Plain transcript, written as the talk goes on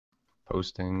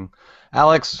Posting.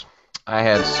 Alex, I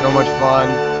had so much fun.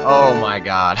 Oh my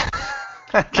god.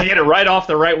 Get it right off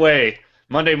the right way.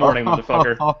 Monday morning,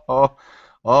 motherfucker. Oh,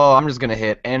 oh, I'm just gonna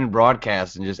hit end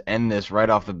broadcast and just end this right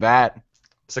off the bat.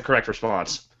 It's the correct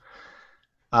response.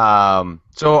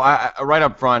 So right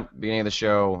up front, beginning of the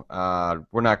show,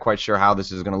 we're not quite sure how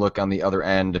this is gonna look on the other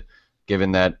end,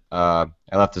 given that I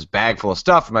left this bag full of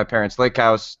stuff in my parents' lake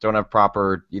house. Don't have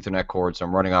proper Ethernet cord, so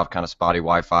I'm running off kind of spotty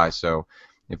Wi-Fi. So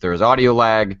if there is audio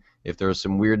lag, if there is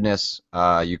some weirdness,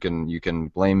 you can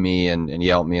blame me and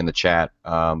yell at me in the chat.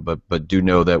 But do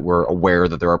know that we're aware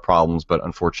that there are problems, but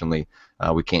unfortunately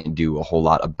we can't do a whole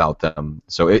lot about them.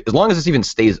 So as long as this even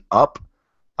stays up,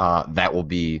 that will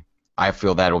be. I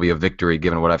feel that will be a victory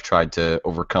given what I've tried to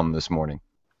overcome this morning.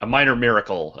 A minor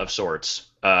miracle of sorts.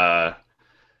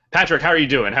 Patrick, how are you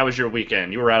doing? How was your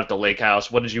weekend? You were out at the lake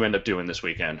house. What did you end up doing this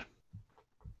weekend?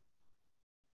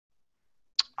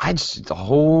 I just a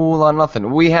whole lot of nothing.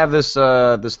 We have this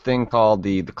thing called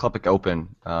the Kleppic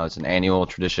Open. It's an annual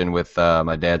tradition with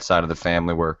my dad's side of the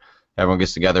family where everyone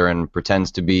gets together and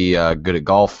pretends to be good at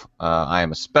golf. I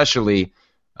am especially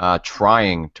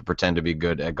trying to pretend to be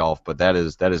good at golf, but that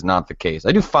is not the case.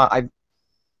 I do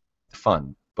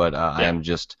fun, but I am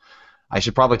just. I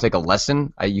should probably take a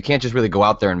lesson. You can't just really go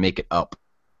out there and make it up.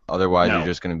 Otherwise, No. you're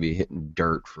just going to be hitting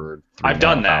dirt for three I've and a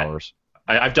done half that. hours.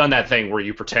 I've done that thing where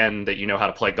you pretend that you know how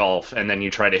to play golf, and then you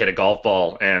try to hit a golf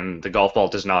ball, and the golf ball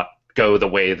does not go the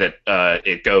way that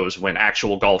it goes when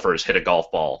actual golfers hit a golf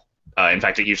ball. In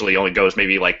fact, it usually only goes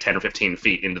maybe like 10 or 15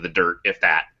 feet into the dirt, if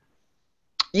that.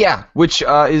 Yeah, which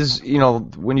is,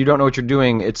 when you don't know what you're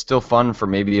doing, it's still fun for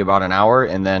maybe about an hour,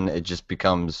 and then it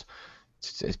becomes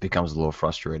a little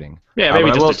frustrating. Yeah, But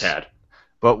maybe I just will a tad.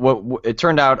 But what it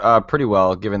turned out pretty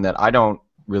well, given that I don't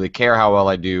really care how well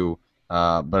I do,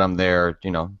 but I'm there,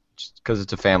 just because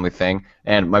it's a family thing,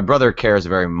 and my brother cares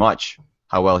very much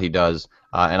how well he does,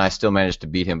 and I still managed to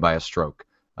beat him by a stroke,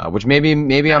 which maybe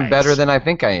I'm better Nice. than I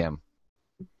think I am.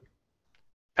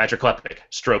 Patrick Klepek,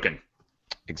 stroking.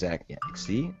 Exactly. Yeah.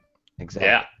 See. Exactly.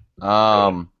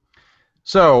 Yeah.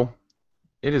 So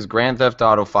it is Grand Theft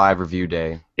Auto 5 review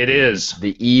day. It is.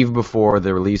 The eve before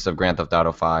the release of Grand Theft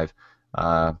Auto 5.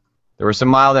 There were some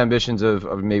mild ambitions of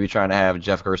maybe trying to have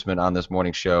Jeff Gerstmann on this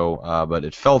morning show, but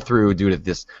it fell through due to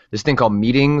this thing called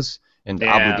meetings and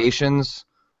Yeah. obligations.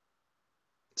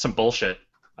 Some bullshit.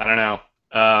 I don't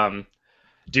know.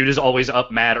 Dude is always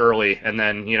up mad early, and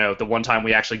then, the one time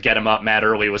we actually get him up mad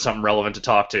early with something relevant to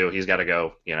talk to, he's got to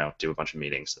go, do a bunch of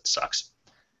meetings. That sucks.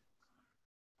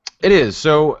 It is.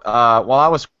 So while I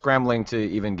was scrambling to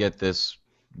even get this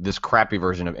crappy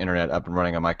version of internet up and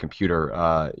running on my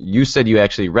computer, you said you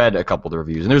actually read a couple of the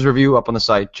reviews, and there's a review up on the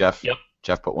site. Jeff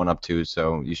put one up too,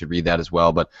 so you should read that as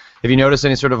well. But have you noticed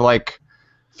any sort of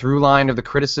through line of the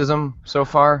criticism so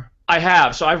far? I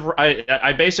have. So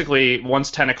I basically,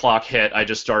 once 10 o'clock hit, I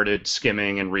just started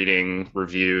skimming and reading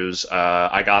reviews.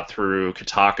 I got through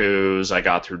Kotaku's, I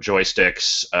got through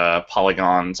Joysticks,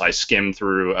 Polygons, I skimmed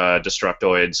through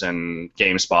Destructoids and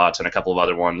GameSpots and a couple of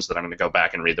other ones that I'm going to go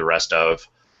back and read the rest of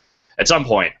at some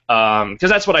point. Because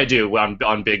that's what I do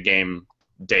on big game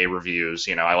day reviews.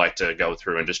 I like to go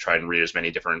through and just try and read as many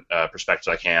different perspectives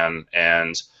I can.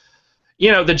 And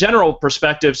the general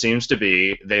perspective seems to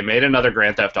be they made another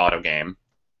Grand Theft Auto game.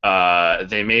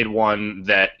 They made one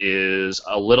that is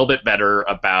a little bit better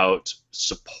about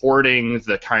supporting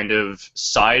the kind of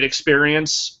side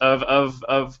experience of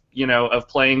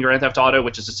playing Grand Theft Auto,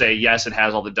 which is to say, yes, it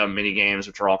has all the dumb mini games,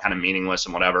 which are all kind of meaningless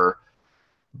and whatever,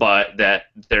 but that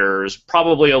there's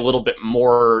probably a little bit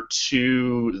more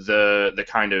to the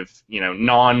kind of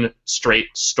non-straight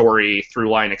story through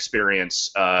line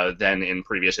experience than in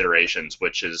previous iterations,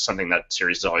 which is something that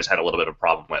series has always had a little bit of a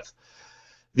problem with.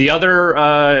 The other,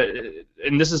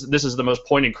 and this is the most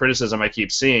pointed criticism I keep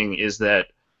seeing, is that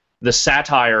the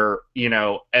satire,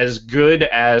 as good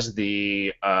as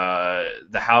the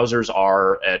Housers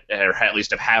are, or at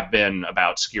least have been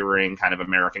about skewering kind of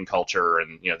American culture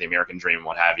and the American dream and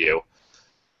what have you,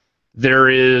 there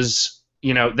is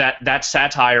that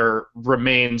satire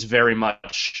remains very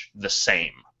much the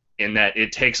same in that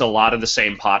it takes a lot of the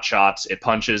same pot shots. It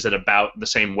punches at about the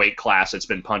same weight class it's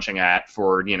been punching at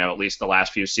for at least the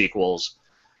last few sequels.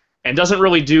 And doesn't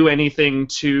really do anything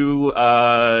too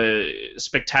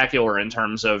spectacular in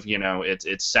terms of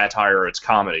it's satire or it's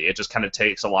comedy. It just kind of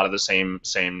takes a lot of the same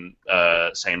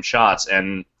shots,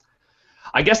 and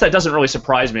I guess that doesn't really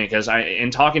surprise me because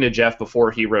in talking to Jeff before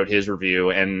he wrote his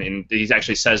review, and he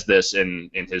actually says this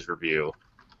in his review.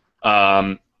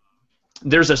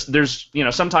 There's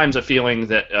sometimes a feeling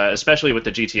that especially with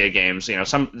the GTA games,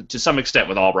 to some extent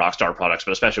with all Rockstar products,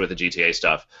 but especially with the GTA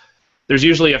stuff. there's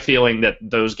usually a feeling that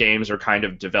those games are kind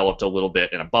of developed a little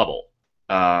bit in a bubble.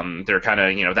 They're kind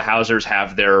of, the Housers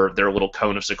have their little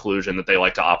cone of seclusion that they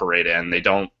like to operate in. They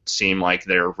don't seem like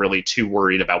they're really too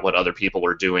worried about what other people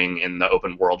are doing in the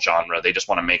open world genre. They just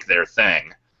want to make their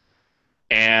thing.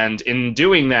 And in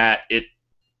doing that, it's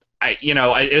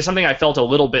something I felt a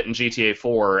little bit in GTA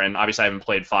 4, and obviously I haven't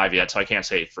played 5 yet, so I can't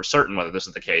say for certain whether this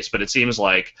is the case, but it seems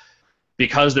like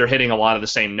because they're hitting a lot of the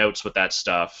same notes with that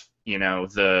stuff,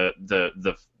 the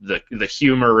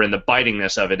humor and the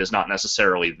bitingness of it is not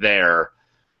necessarily there,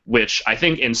 which I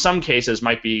think in some cases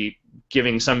might be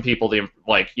giving some people the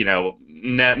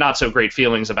not so great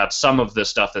feelings about some of the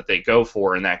stuff that they go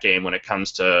for in that game when it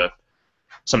comes to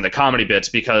some of the comedy bits,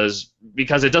 because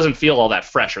it doesn't feel all that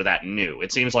fresh or that new.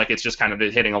 It seems like it's just kind of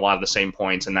hitting a lot of the same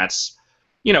points, and that's,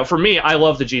 for me, I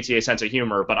love the GTA sense of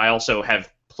humor, but I also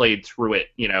have played through it,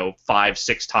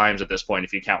 5-6 times at this point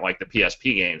if you count like the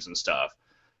PSP games and stuff.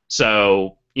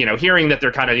 So, hearing that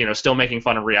they're kind of, still making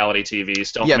fun of reality TV,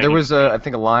 still there was I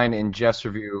think a line in Jeff's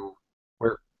review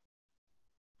where...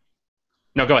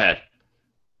 No, go ahead.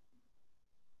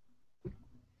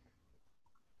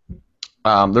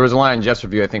 There was a line in Jeff's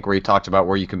review, I think, where he talked about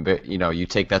where you can, you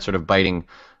take that sort of biting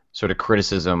sort of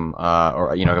criticism,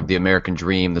 of the American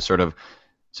dream, the sort of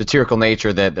satirical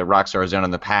nature that Rockstar has done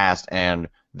in the past, and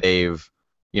they've,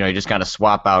 you just kind of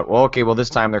swap out, this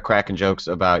time they're cracking jokes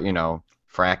about,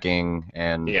 fracking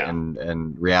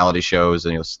and reality shows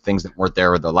and things that weren't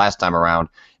there the last time around,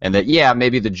 and that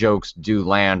maybe the jokes do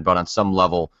land, but on some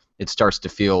level it starts to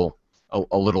feel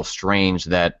a little strange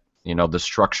that the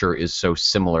structure is so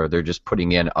similar. They're just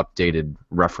putting in updated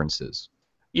references.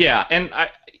 Yeah, and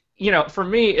for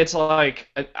me it's like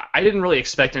I didn't really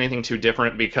expect anything too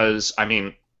different, because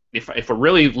if we're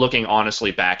really looking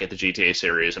honestly back at the GTA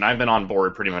series, and I've been on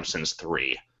board pretty much since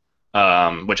 3.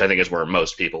 Which I think is where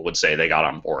most people would say they got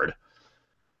on board.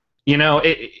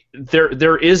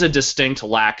 There is a distinct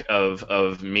lack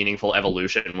of meaningful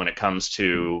evolution when it comes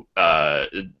to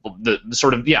the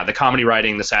sort of the comedy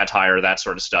writing, the satire, that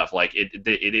sort of stuff. Like it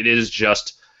is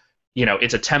just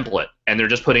it's a template, and they're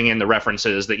just putting in the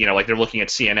references that like they're looking at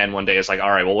CNN one day. It's like,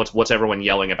 all right, well, what's everyone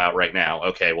yelling about right now?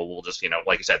 Okay, well, we'll just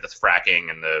like you said, the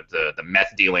fracking and the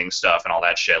meth dealing stuff and all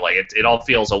that shit. Like it all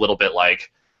feels a little bit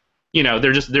like.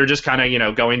 They're just kind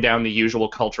of going down the usual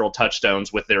cultural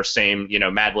touchstones with their same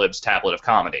Mad Lib's tablet of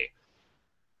comedy.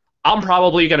 I'm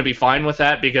probably going to be fine with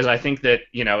that, because I think that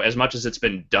as much as it's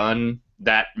been done,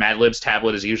 that Mad Lib's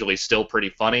tablet is usually still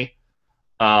pretty funny.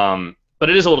 But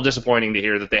it is a little disappointing to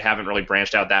hear that they haven't really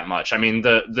branched out that much. I mean,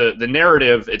 the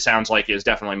narrative, it sounds like, is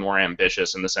definitely more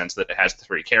ambitious in the sense that it has the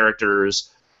 3 characters.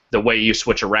 The way you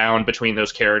switch around between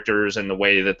those characters, and the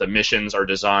way that the missions are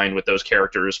designed with those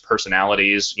characters'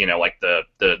 personalities, like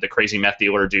the crazy meth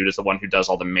dealer dude is the one who does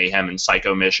all the mayhem and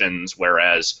psycho missions,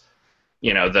 whereas,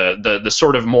 the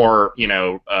sort of more,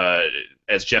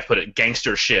 as Jeff put it,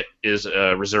 gangster shit is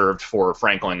reserved for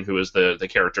Franklin, who is the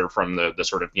character from the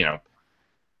sort of,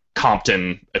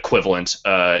 Compton equivalent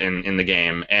in the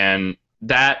game. And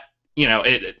that,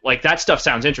 that stuff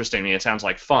sounds interesting to me. It sounds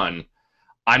like fun.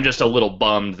 I'm just a little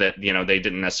bummed that they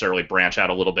didn't necessarily branch out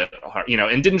a little bit,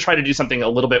 and didn't try to do something a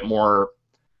little bit more.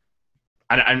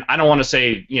 I don't want to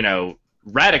say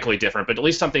radically different, but at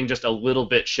least something just a little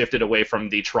bit shifted away from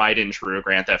the tried and true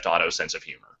Grand Theft Auto sense of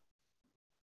humor.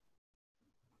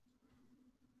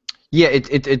 Yeah,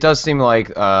 it does seem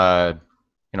like and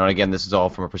again, this is all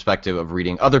from a perspective of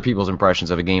reading other people's impressions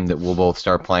of a game that we'll both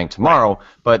start playing tomorrow,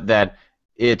 but that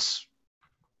it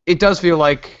does feel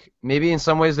like maybe in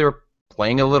some ways they were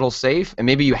playing a little safe, and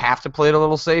maybe you have to play it a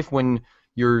little safe when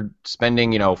you're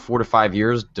spending 4 to 5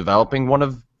 years developing one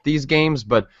of these games.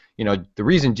 But the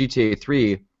reason GTA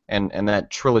 3 and that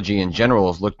trilogy in general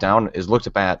is looked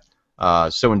at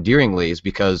so endearingly is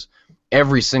because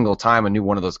every single time a new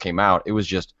one of those came out, it was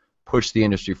just push the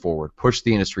industry forward.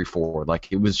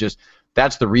 Like it was just,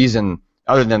 that's the reason.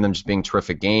 Other than them just being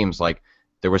terrific games, like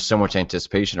there was so much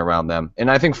anticipation around them,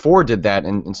 and I think 4 did that,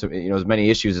 and some, as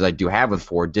many issues as I do have with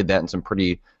 4, did that in some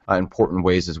pretty important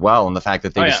ways as well. And the fact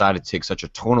that they decided to take such a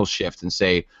tonal shift and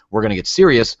say we're going to get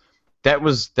serious, that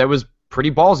was pretty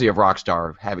ballsy of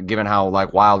Rockstar, given how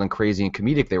like wild and crazy and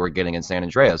comedic they were getting in San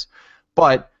Andreas.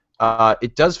 But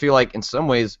it does feel like in some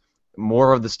ways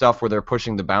more of the stuff where they're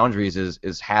pushing the boundaries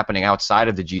is happening outside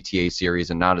of the GTA series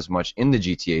and not as much in the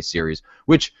GTA series,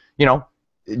 which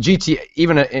GTA,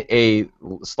 even a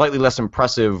slightly less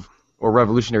impressive or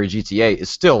revolutionary GTA, is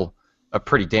still a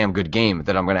pretty damn good game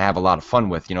that I'm going to have a lot of fun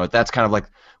with. That's kind of like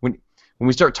when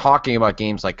we start talking about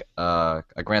games like a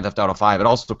Grand Theft Auto 5, it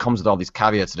also comes with all these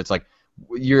caveats that it's like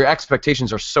your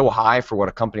expectations are so high for what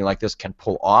a company like this can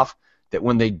pull off that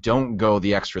when they don't go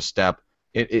the extra step,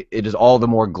 it is all the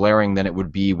more glaring than it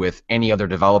would be with any other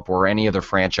developer or any other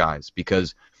franchise,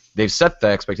 because they've set the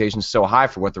expectations so high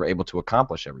for what they're able to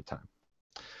accomplish every time.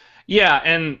 Yeah,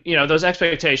 and those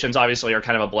expectations obviously are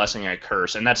kind of a blessing and a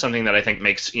curse, and that's something that I think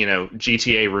makes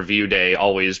GTA Review Day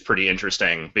always pretty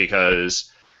interesting,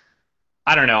 because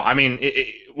I don't know. I mean,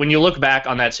 when you look back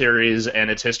on that series and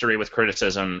its history with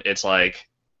criticism, it's like,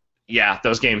 yeah,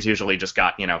 those games usually just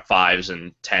got fives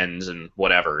and tens and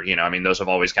whatever. I mean, those have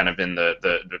always kind of been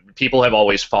the people have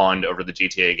always fawned over the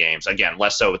GTA games. Again,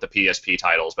 less so with the PSP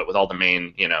titles, but with all the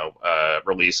main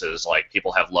releases, like,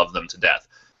 people have loved them to death.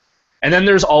 And then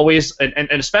there's always, and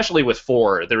especially with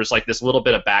 4, there's like this little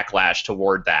bit of backlash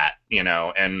toward that,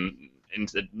 and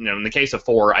in the case of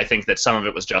 4, I think that some of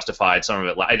it was justified, some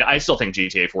of it, I still think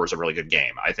GTA 4 is a really good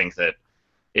game. I think that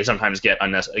it sometimes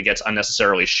it gets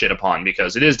unnecessarily shit upon,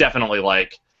 because it is definitely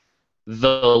like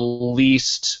the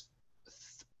least,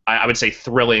 I would say,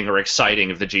 thrilling or exciting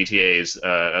of the GTAs,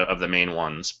 of the main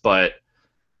ones. But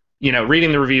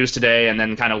reading the reviews today and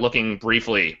then kind of looking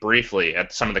briefly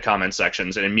at some of the comment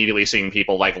sections and immediately seeing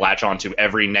people like latch onto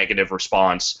every negative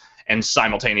response and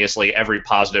simultaneously every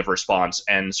positive response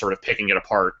and sort of picking it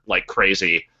apart like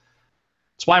crazy.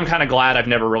 That's why I'm kind of glad I've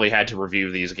never really had to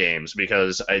review these games,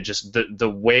 because I just the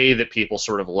way that people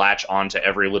sort of latch onto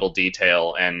every little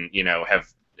detail and have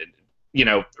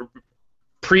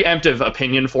preemptive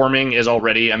opinion forming is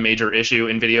already a major issue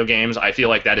in video games. I feel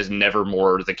like that is never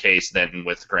more the case than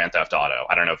with Grand Theft Auto.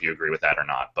 I don't know if you agree with that or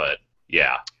not, but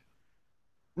yeah.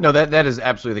 No, that is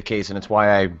absolutely the case, and it's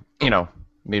why I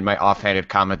made my offhanded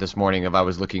comment this morning of I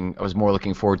was more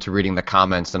looking forward to reading the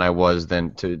comments than I was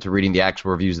to reading the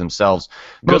actual reviews themselves.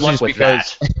 Good luck with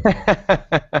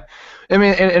that. I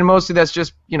mean, and mostly that's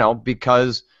just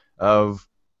because of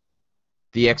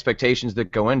the expectations that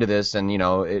go into this, and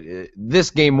this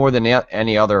game more than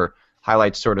any other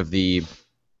highlights sort of the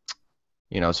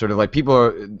sort of like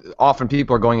people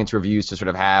are going into reviews to sort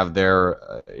of have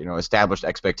their established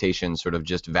expectations sort of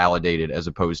just validated, as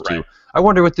opposed to I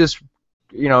wonder what this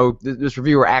this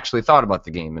reviewer actually thought about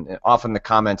the game. And often the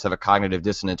comments have a cognitive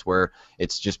dissonance where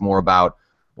it's just more about,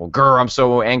 well, grr, I'm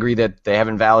so angry that they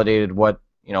haven't validated what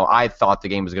I thought the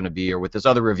game was going to be, or with this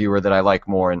other reviewer that I like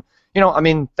more. And I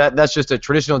mean, that's just a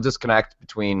traditional disconnect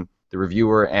between the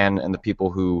reviewer and the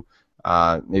people who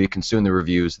maybe consume the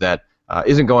reviews that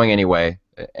isn't going anywhere.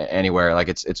 Like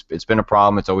it's been a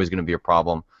problem. It's always going to be a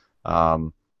problem,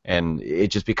 and it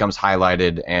just becomes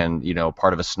highlighted and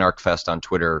part of a snark fest on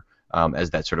Twitter as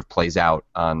that sort of plays out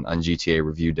on GTA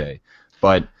Review Day.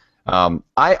 But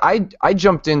I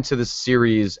jumped into the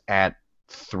series at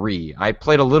 3. I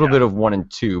played a little bit of 1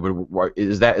 and 2, but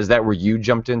is that where you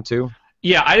jumped into?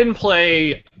 Yeah, I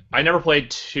never played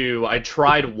 2. I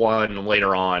tried 1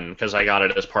 later on because I got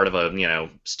it as part of a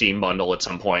Steam bundle at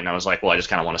some point, and I was like, well, I just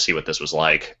kind of want to see what this was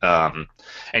like. And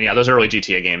yeah, those early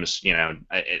GTA games,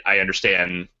 I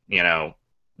understand,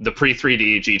 the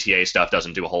pre-3D GTA stuff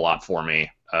doesn't do a whole lot for me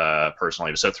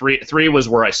personally. So 3 was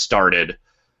where I started,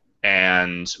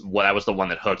 and that was the one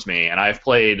that hooked me. And I've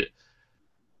played,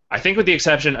 I think with the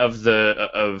exception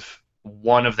of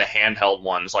one of the handheld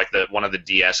ones, like one of the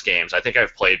DS games, I think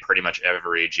I've played pretty much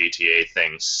every GTA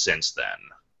thing since then.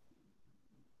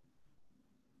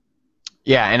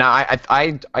 Yeah, and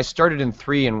I started in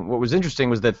 3, and what was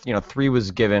interesting was that 3 was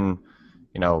given,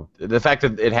 the fact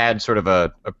that it had sort of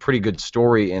a pretty good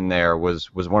story in there was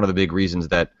one of the big reasons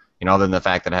that, other than the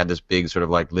fact that it had this big sort of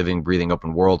like living, breathing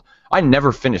open world. I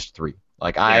never finished 3.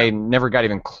 Like I never got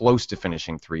even close to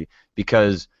finishing 3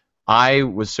 because I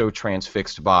was so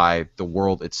transfixed by the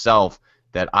world itself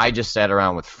that I just sat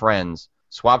around with friends,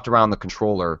 swapped around the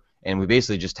controller, and we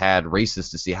basically just had races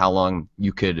to see how long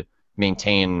you could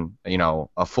maintain,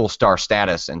 a full star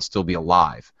status and still be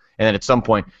alive. And then at some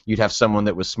point, you'd have someone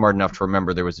that was smart enough to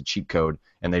remember there was a cheat code,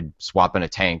 and they'd swap in a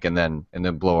tank and then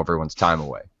blow everyone's time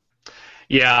away.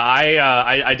 Yeah,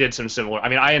 I did some similar. I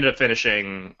mean, I ended up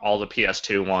finishing all the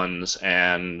PS2 ones,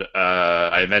 and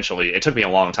it took me a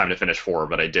long time to finish 4,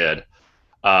 but I did.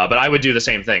 But I would do the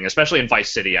same thing, especially in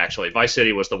Vice City, actually. Vice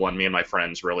City was the one me and my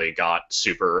friends really got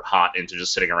super hot into,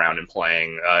 just sitting around and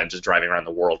playing and just driving around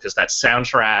the world, because that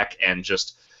soundtrack and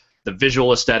just the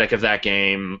visual aesthetic of that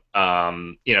game,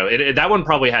 that one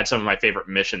probably had some of my favorite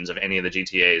missions of any of the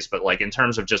GTAs, but like in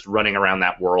terms of just running around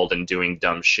that world and doing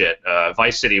dumb shit,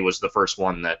 Vice City was the first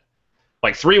one that,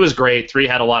 like, 3 was great. 3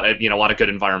 had a lot of good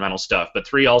environmental stuff, but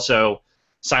 3 also,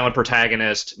 silent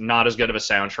protagonist, not as good of a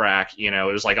soundtrack,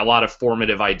 it was like a lot of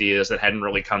formative ideas that hadn't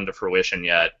really come to fruition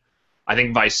yet. I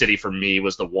think Vice City for me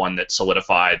was the one that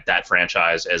solidified that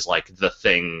franchise as like the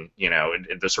thing,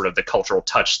 the sort of the cultural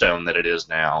touchstone that it is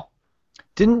now.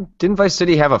 Didn't Vice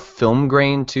City have a film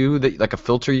grain too, that like a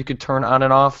filter you could turn on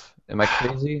and off? Am I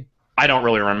crazy? I don't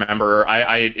really remember.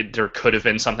 There could have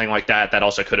been something like that. That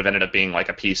also could have ended up being like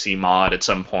a PC mod at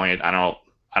some point. I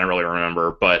don't really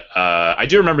remember, but I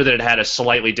do remember that it had a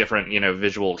slightly different,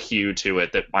 visual hue to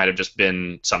it that might have just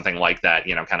been something like that,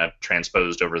 kind of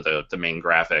transposed over the main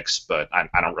graphics. But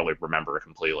I don't really remember it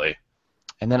completely.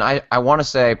 And then I want to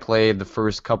say I played the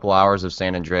first couple hours of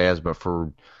San Andreas, but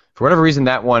for whatever reason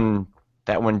that one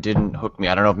didn't hook me.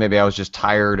 I don't know if maybe I was just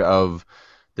tired of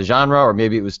the genre, or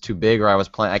maybe it was too big, or I was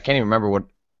playing. I can't even remember what.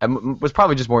 Was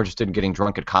probably just more interested in getting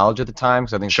drunk at college at the time,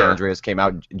 because I think Sure. San Andreas came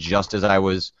out just as I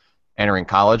was entering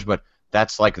college. But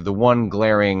that's like the one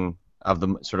glaring of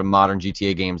the sort of modern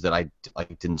GTA games that I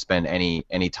like didn't spend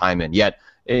any time in. Yet,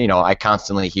 I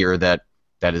constantly hear that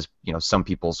is some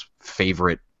people's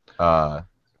favorite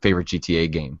GTA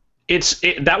game.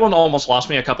 That one almost lost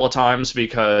me a couple of times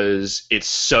because it's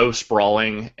so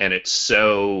sprawling and it's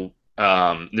so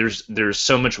there's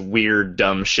so much weird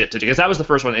dumb shit to do, because that was the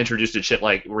first one that introduced to shit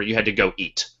like where you had to go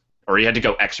eat or you had to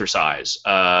go exercise.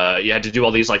 You had to do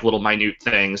all these like little minute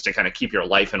things to kind of keep your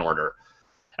life in order.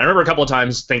 I remember a couple of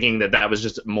times thinking that was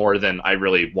just more than I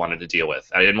really wanted to deal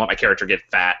with. I didn't want my character to get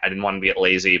fat. I didn't want him to get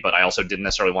lazy, but I also didn't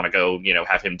necessarily want to go,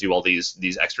 have him do all these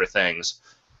extra things.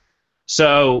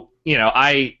 So,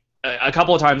 a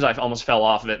couple of times I almost fell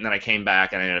off of it, and then I came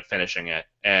back and I ended up finishing it.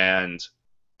 And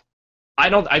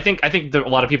I think that a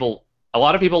lot of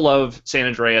people love San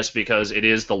Andreas because it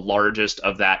is the largest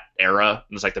of that era.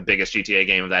 It's like the biggest GTA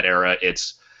game of that era.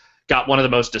 It's got one of the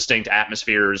most distinct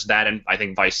atmospheres. That and I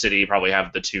think Vice City probably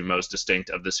have the two most distinct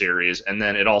of the series. And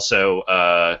then it also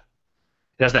it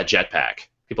has that jetpack.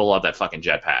 People love that fucking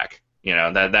jetpack.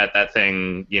 That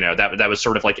thing, that was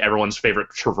sort of like everyone's favorite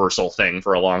traversal thing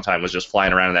for a long time, was just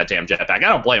flying around in that damn jetpack. I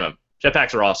don't blame them.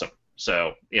 Jetpacks are awesome.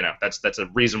 So, that's a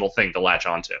reasonable thing to latch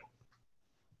onto.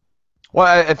 Well,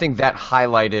 I think that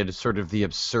highlighted sort of the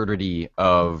absurdity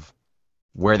of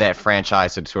where that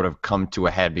franchise had sort of come to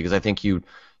a head, because I think GTA,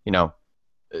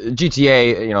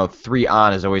 3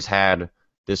 on has always had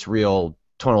this real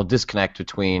tonal disconnect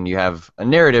between, you have a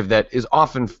narrative that is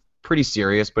often pretty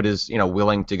serious, but is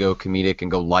willing to go comedic and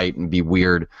go light and be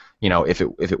weird, if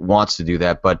it wants to do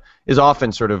that, but is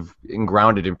often sort of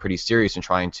grounded and pretty serious and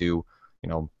trying to,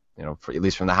 for, at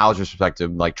least from the Hauser's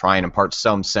perspective, like try and impart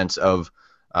some sense of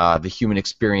the human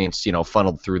experience,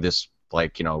 funneled through this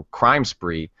crime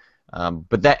spree.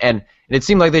 But that and it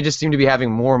seemed like they just seemed to be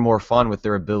having more and more fun with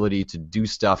their ability to do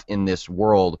stuff in this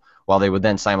world, while they would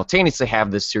then simultaneously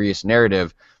have this serious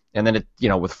narrative. And then it,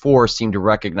 with 4, seemed to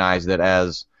recognize that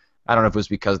as, I don't know if it was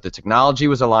because the technology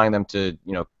was allowing them to,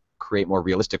 create more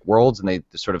realistic worlds, and they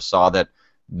sort of saw that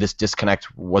this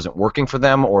disconnect wasn't working for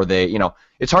them, or they,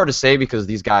 it's hard to say because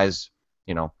these guys,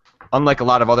 unlike a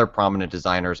lot of other prominent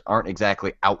designers, aren't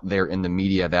exactly out there in the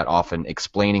media that often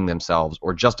explaining themselves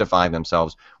or justifying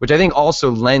themselves, which I think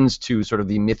also lends to sort of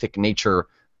the mythic nature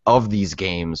of these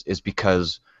games, is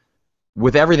because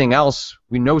with everything else,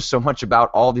 we know so much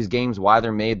about all these games, why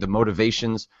they're made, the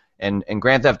motivations, and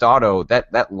Grand Theft Auto,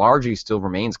 that largely still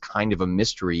remains kind of a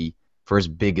mystery for as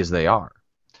big as they are.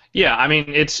 Yeah, I mean,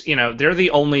 it's, they're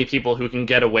the only people who can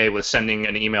get away with sending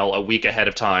an email a week ahead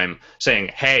of time saying,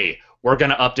 hey, we're going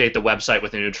to update the website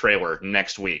with a new trailer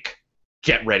next week.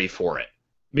 Get ready for it.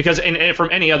 Because from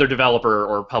any other developer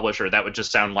or publisher, that would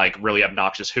just sound like really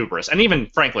obnoxious hubris. And even,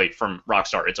 frankly, from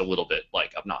Rockstar, it's a little bit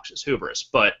like obnoxious hubris.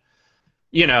 But,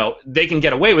 they can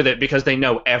get away with it because they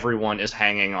know everyone is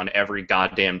hanging on every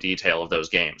goddamn detail of those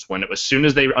games. As soon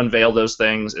as they unveil those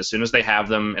things, as soon as they have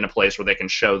them in a place where they can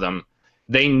show them,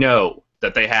 they know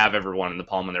that they have everyone in the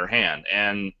palm of their hand.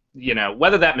 And,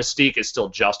 whether that mystique is still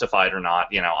justified or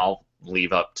not, I'll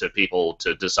leave up to people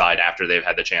to decide after they've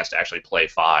had the chance to actually play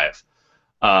 5.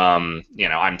 I'm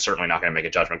certainly not going to make a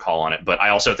judgment call on it, but I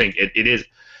also think it is.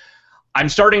 I'm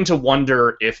starting to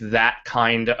wonder if that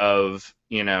kind of,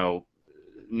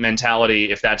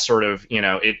 mentality, if that sort of,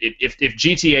 if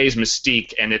GTA's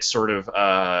mystique and its sort of,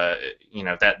 that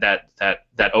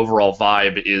overall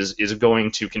vibe is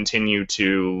going to continue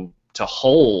to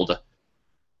hold.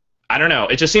 I don't know.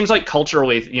 It just seems like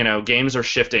culturally, games are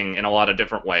shifting in a lot of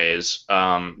different ways.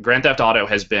 Grand Theft Auto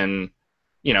has been,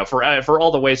 for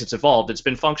all the ways it's evolved, it's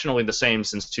been functionally the same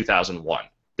since 2001.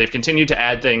 They've continued to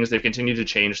add things, they've continued to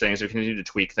change things, they've continued to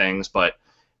tweak things, but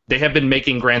they have been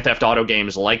making Grand Theft Auto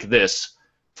games like this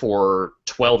for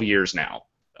 12 years now.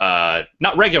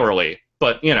 Not regularly,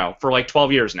 but, for like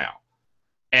 12 years now.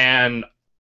 And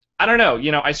I don't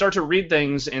know, I start to read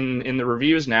things in the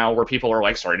reviews now where people are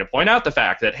like starting to point out the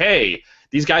fact that, hey,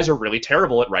 these guys are really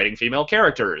terrible at writing female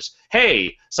characters.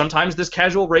 Hey, sometimes this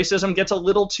casual racism gets a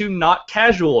little too not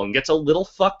casual and gets a little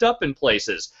fucked up in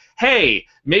places. Hey,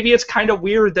 maybe it's kind of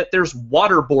weird that there's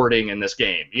waterboarding in this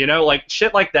game. You know, like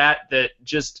shit like that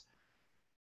just,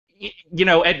 you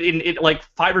know, like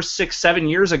 5 or 6, 7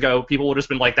 years ago, people would have just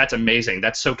been like, that's amazing.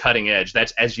 That's so cutting edge.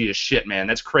 That's edgy as shit, man.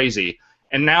 That's crazy.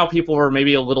 And now people are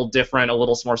maybe a little different, a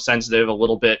little more sensitive, a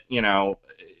little bit, you know,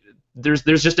 there's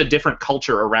just a different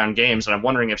culture around games, and I'm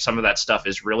wondering if some of that stuff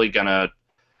is really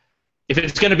if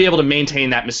it's gonna be able to maintain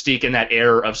that mystique and that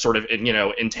air of sort of, you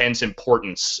know, intense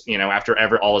importance, you know, after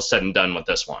all is said and done with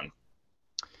this one.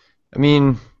 I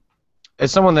mean,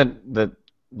 as someone that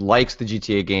likes the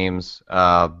GTA games,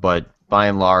 but by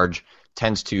and large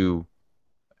tends to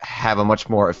have a much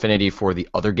more affinity for the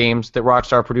other games that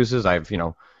Rockstar produces. I've, you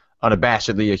know,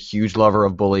 unabashedly a huge lover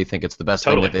of Bully. Think it's the best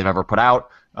thing that they've ever put out.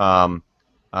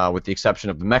 With the exception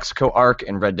of the Mexico arc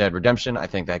and Red Dead Redemption, I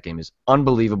think that game is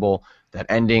unbelievable. That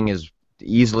ending is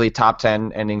easily top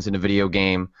 10 endings in a video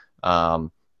game.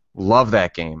 Love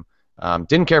that game.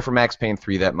 Didn't care for Max Payne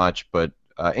 3 that much, but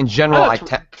in general,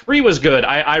 3 was good.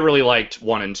 I really liked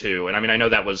 1 and 2, and I mean I know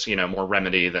that was, you know, more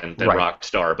Remedy than right.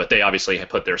 Rockstar, but they obviously had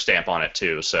put their stamp on it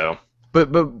too. So. But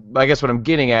I guess what I'm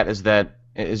getting at is that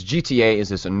GTA is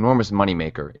this enormous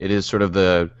moneymaker. It is sort of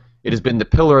it has been the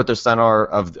pillar at the center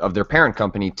of their parent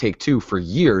company, Take-Two, for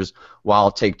years, while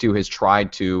Take-Two has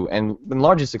tried to, and been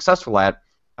largely successful at,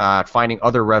 finding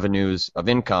other avenues of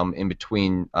income in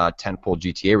between tentpole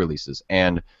GTA releases.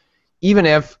 And even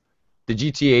if the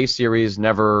GTA series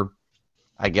never,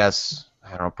 I guess,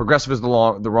 I don't know, progressive is the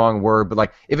wrong word, but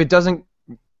like if it doesn't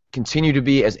continue to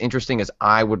be as interesting as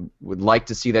I would like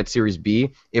to see that series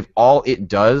be, if all it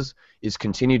does is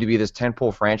continue to be this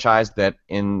tentpole franchise that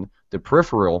in the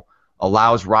peripheral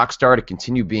allows Rockstar to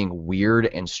continue being weird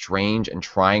and strange and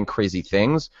trying crazy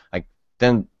things, like,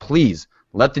 then please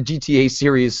let the GTA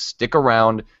series stick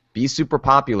around, be super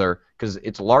popular, because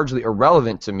it's largely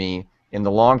irrelevant to me in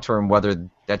the long term whether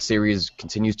that series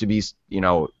continues to be, you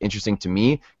know, interesting to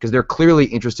me, because they're clearly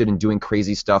interested in doing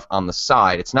crazy stuff on the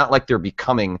side. It's not like they're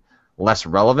becoming less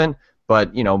relevant,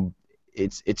 but, you know,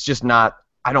 it's just not.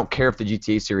 I don't care if the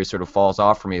GTA series sort of falls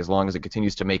off for me as long as it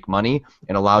continues to make money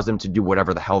and allows them to do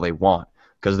whatever the hell they want,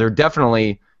 because they're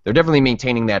definitely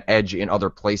maintaining that edge in other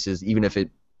places, even if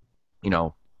it, you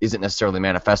know, isn't necessarily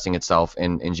manifesting itself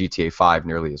in GTA 5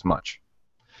 nearly as much.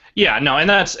 Yeah, no,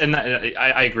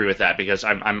 I agree with that, because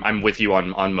I'm with you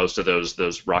on most of those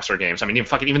Rockstar games. I mean,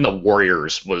 even the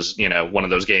Warriors was, you know, one of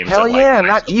those games. Hell yeah,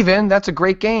 that's a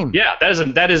great game. Yeah,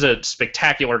 that is a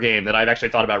spectacular game that I've actually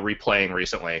thought about replaying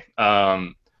recently.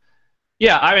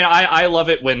 Yeah, I mean, I love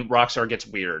it when Rockstar gets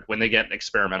weird, when they get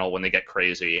experimental, when they get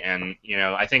crazy, and, you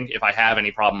know, I think if I have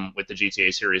any problem with the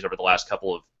GTA series over the last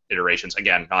couple of iterations,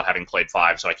 again, not having played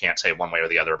 5, so I can't say one way or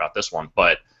the other about this one,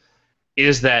 but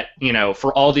is that, you know,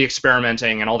 for all the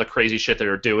experimenting and all the crazy shit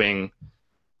they're doing,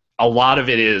 a lot of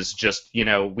it is just, you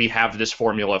know, we have this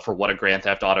formula for what a Grand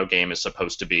Theft Auto game is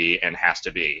supposed to be and has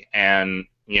to be. And,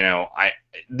 you know,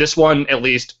 this one at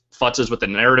least futzes with the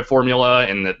narrative formula,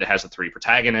 and that it has the 3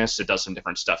 protagonists. It does some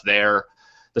different stuff there.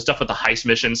 The stuff with the heist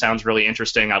mission sounds really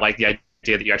interesting. I like the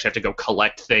idea that you actually have to go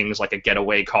collect things like a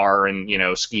getaway car and, you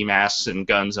know, ski masks and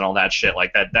guns and all that shit.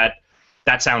 Like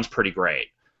that sounds pretty great.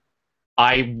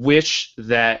 I wish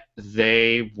that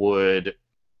they would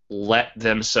let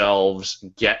themselves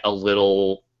get a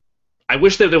little. I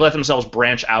wish that they let themselves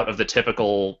branch out of the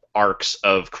typical arcs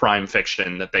of crime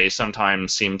fiction that they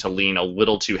sometimes seem to lean a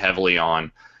little too heavily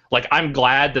on. Like, I'm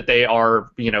glad that they are,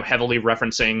 you know, heavily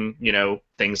referencing, you know,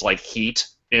 things like Heat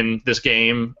in this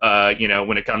game, you know,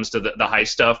 when it comes to the heist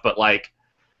stuff, but like,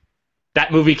 that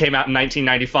movie came out in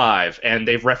 1995, and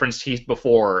they've referenced Heat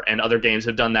before, and other games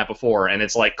have done that before, and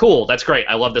it's like, cool, that's great.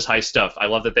 I love this heist stuff. I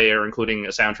love that they are including a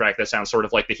soundtrack that sounds sort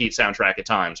of like the Heat soundtrack at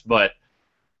times. But,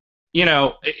 you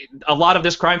know, a lot of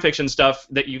this crime fiction stuff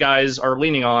that you guys are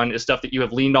leaning on is stuff that you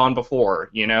have leaned on before.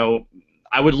 You know,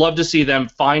 I would love to see them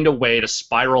find a way to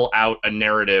spiral out a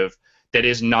narrative that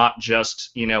is not just,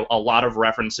 you know, a lot of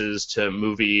references to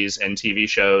movies and TV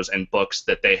shows and books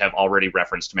that they have already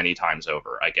referenced many times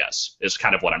over, I guess, is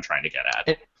kind of what I'm trying to get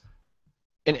at.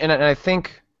 And I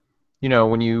think, you know,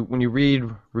 when you read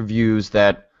reviews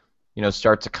that, you know,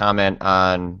 start to comment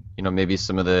on, you know, maybe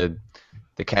some of the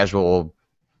casual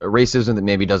racism that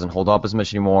maybe doesn't hold up as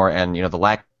much anymore, and, you know, the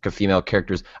lack of female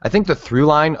characters, I think the through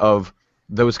line of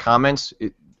those comments,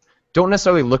 don't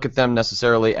necessarily look at them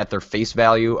necessarily at their face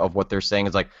value of what they're saying.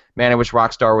 It's like, man, I wish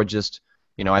Rockstar would just,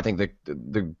 you know, I think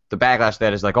the backlash to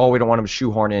that is like, oh, we don't want them to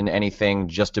shoehorn in anything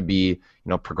just to be, you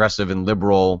know, progressive and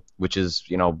liberal, which is,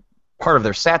 you know, part of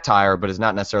their satire, but is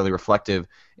not necessarily reflective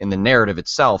in the narrative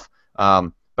itself.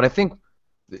 But I think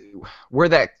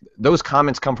where those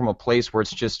comments come from a place where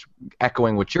it's just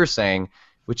echoing what you're saying,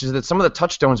 which is that some of the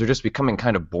touchstones are just becoming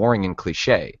kind of boring and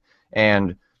cliche.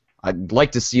 And I'd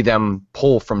like to see them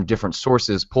pull from different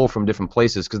sources, pull from different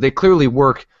places, because they clearly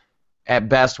work at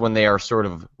best when they are sort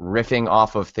of riffing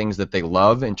off of things that they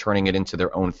love and turning it into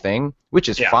their own thing, which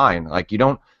is fine. Like, you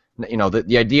don't,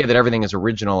 the idea that everything is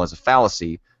original is a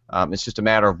fallacy. It's just a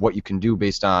matter of what you can do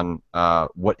based on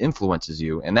what influences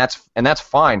you, and that's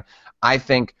fine. I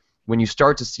think when you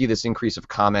start to see this increase of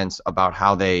comments about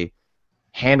how they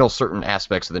handle certain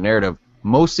aspects of the narrative,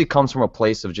 mostly comes from a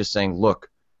place of just saying, look,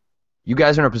 you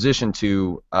guys are in a position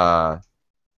to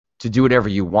do whatever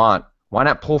you want. Why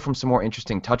not pull from some more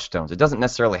interesting touchstones? It doesn't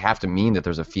necessarily have to mean that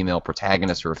there's a female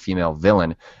protagonist or a female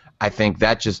villain. I think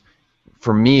that just,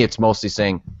 for me, it's mostly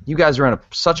saying, you guys are in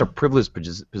such a privileged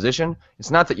position.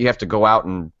 It's not that you have to go out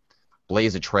and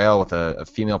blaze a trail with a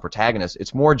female protagonist.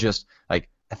 It's more just, like,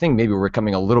 I think maybe we're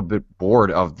becoming a little bit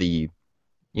bored of the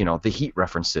Heat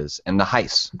references and the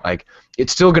heists. Like,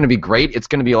 it's still going to be great. It's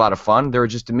going to be a lot of fun. There are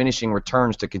just diminishing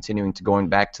returns to continuing to going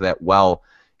back to that well,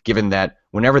 given that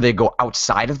whenever they go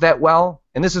outside of that well,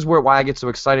 and this is why I get so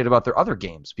excited about their other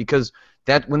games, because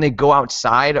that when they go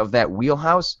outside of that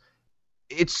wheelhouse,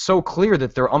 it's so clear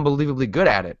that they're unbelievably good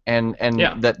at it, and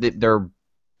that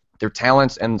their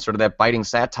talents and sort of that biting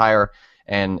satire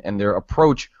and their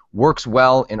approach works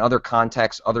well in other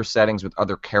contexts, other settings, with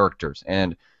other characters.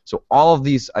 And so all of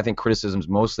these, I think, criticisms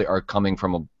mostly are coming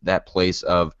from that place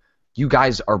of, you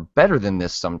guys are better than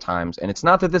this sometimes, and it's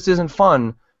not that this isn't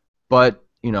fun, but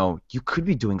you could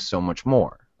be doing so much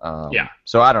more.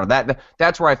 So I don't know.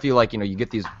 That's where I feel like you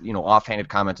get these offhanded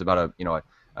comments about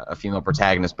a female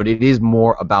protagonist, but it is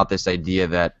more about this idea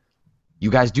that you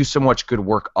guys do so much good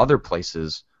work other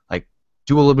places. Like,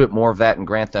 do a little bit more of that in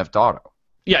Grand Theft Auto.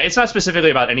 Yeah, it's not specifically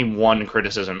about any one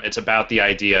criticism. It's about the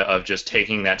idea of just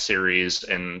taking that series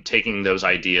and taking those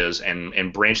ideas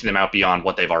and branching them out beyond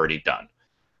what they've already done.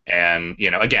 And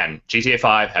again, GTA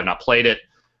 5, have not played it.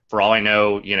 For all I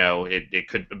know, it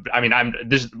could. I mean,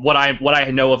 what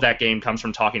I know of that game comes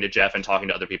from talking to Jeff and talking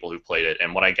to other people who've played it.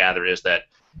 And what I gather is that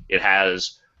it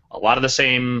has a lot of the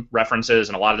same references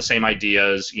and a lot of the same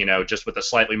ideas, just with a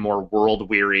slightly more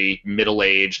world-weary,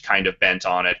 middle-aged kind of bent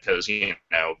on it, because,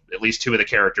 at least two of the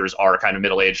characters are kind of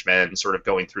middle-aged men sort of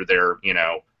going through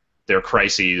their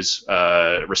crises,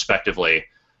 respectively.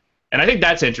 And I think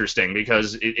that's interesting,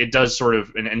 because it does sort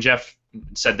of, and Jeff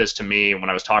said this to me when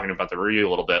I was talking about the review a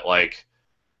little bit, like,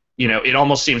 it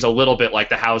almost seems a little bit like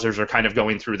the Housers are kind of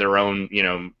going through their own,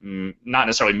 not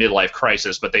necessarily midlife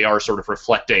crisis, but they are sort of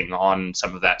reflecting on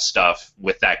some of that stuff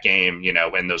with that game,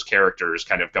 and those characters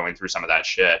kind of going through some of that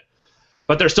shit.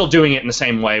 But they're still doing it in the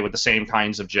same way with the same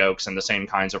kinds of jokes and the same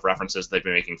kinds of references they've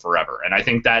been making forever. And I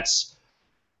think that's,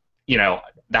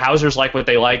 the Housers like what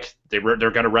they like. They're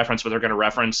going to reference what they're going to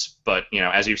reference. But,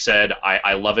 as you've said,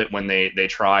 I love it when they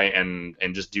try and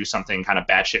just do something kind of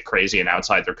batshit crazy and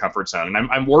outside their comfort zone.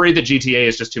 And I'm worried that GTA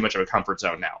is just too much of a comfort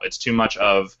zone now. It's too much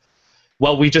of,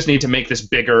 well, we just need to make this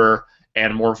bigger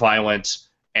and more violent,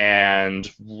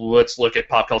 and let's look at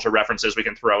pop culture references we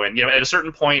can throw in. At a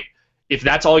certain point, if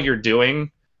that's all you're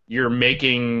doing, you're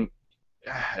making...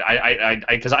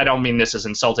 because I don't mean this as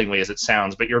insultingly as it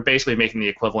sounds, but you're basically making the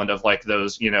equivalent of like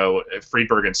those,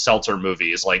 Friedberg and Seltzer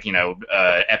movies, like,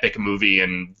 Epic Movie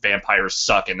and Vampires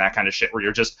Suck and that kind of shit, where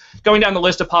you're just going down the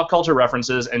list of pop culture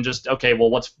references and just, okay, well,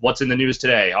 what's in the news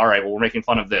today? All right, well, we're making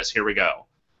fun of this. Here we go.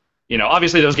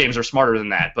 Obviously those games are smarter than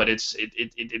that, but it's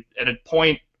at a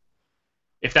point,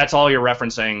 if that's all you're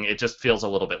referencing, it just feels a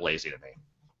little bit lazy to me.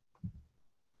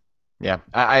 Yeah,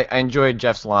 I enjoyed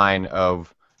Jeff's line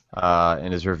of.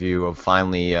 In his review of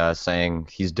finally saying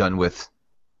he's done with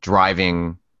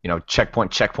driving,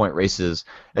 checkpoint races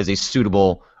as a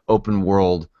suitable open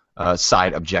world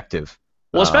side objective.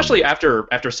 Well, especially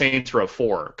after Saints Row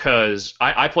 4, because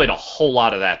I played a whole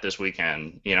lot of that this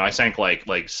weekend. I sank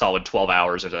like solid 12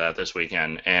 hours into that this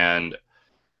weekend, and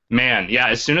man, yeah,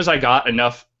 as soon as I got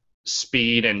enough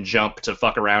speed and jump to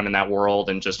fuck around in that world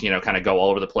and just kind of go all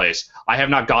over the place, I have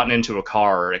not gotten into a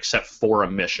car except for a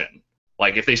mission.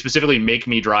 Like, if they specifically make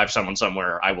me drive someone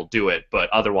somewhere, I will do it.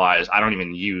 But otherwise, I don't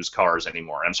even use cars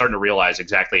anymore. I'm starting to realize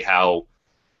exactly how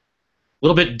a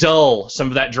little bit dull some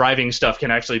of that driving stuff can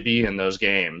actually be in those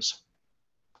games.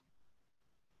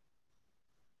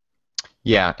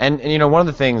 Yeah, and one of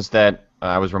the things that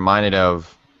I was reminded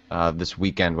of this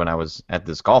weekend when I was at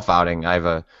this golf outing, I have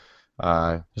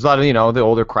there's a lot of the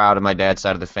older crowd on my dad's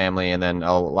side of the family, and then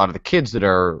a lot of the kids that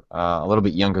are a little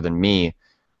bit younger than me,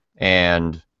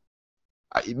 and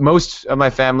most of my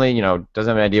family, doesn't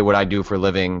have an idea what I do for a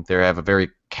living. They have a very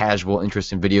casual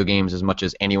interest in video games as much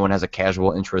as anyone has a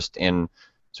casual interest in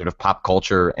sort of pop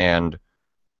culture. And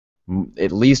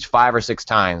at least 5 or 6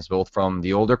 times, both from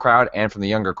the older crowd and from the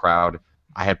younger crowd,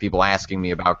 I had people asking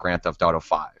me about Grand Theft Auto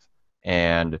 5.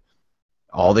 And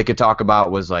all they could talk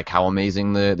about was like how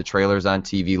amazing the trailers on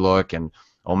TV look, and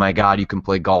oh my God, you can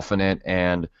play golf in it.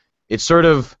 And it's sort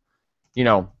of,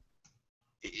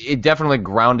 it definitely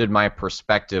grounded my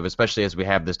perspective, especially as we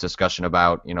have this discussion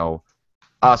about,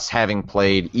 us having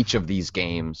played each of these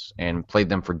games and played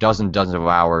them for dozens of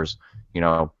hours,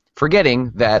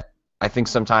 forgetting that I think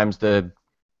sometimes that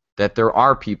there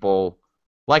are people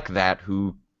like that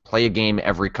who play a game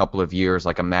every couple of years,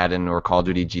 like a Madden or Call of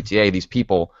Duty GTA, these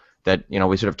people that,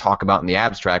 we sort of talk about in the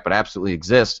abstract but absolutely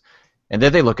exist, and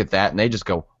then they look at that and they just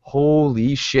go,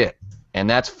 holy shit. And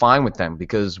that's fine with them,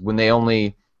 because when they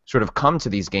only sort of come to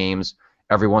these games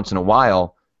every once in a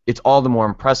while, it's all the more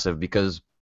impressive because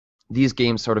these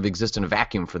games sort of exist in a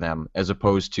vacuum for them, as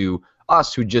opposed to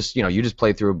us who just, you just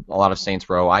play through a lot of Saints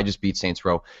Row. I just beat Saints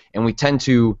Row, and we tend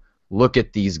to look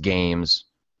at these games,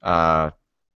 stacked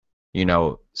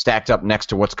up next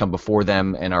to what's come before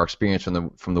them and our experience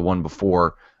from the one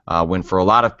before. When for a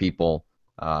lot of people,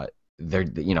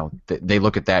 they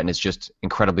look at that and it's just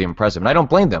incredibly impressive, and I don't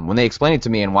blame them when they explain it to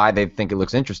me and why they think it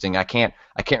looks interesting. I can't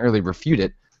really refute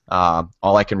it.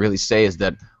 All I can really say is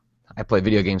that I play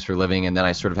video games for a living, and then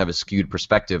I sort of have a skewed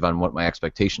perspective on what my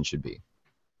expectations should be.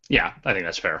 Yeah, I think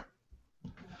that's fair.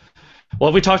 Well,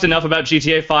 have we talked enough about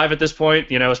GTA 5 at this point?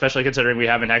 Especially considering we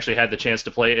haven't actually had the chance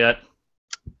to play it yet.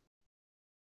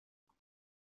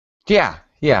 Yeah.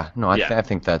 No, I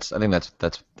think that's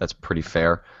pretty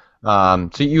fair. So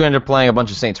you ended up playing a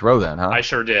bunch of Saints Row then, huh? I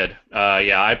sure did.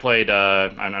 I played. I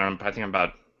think I'm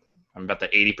about the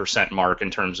 80% mark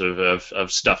in terms of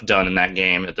stuff done in that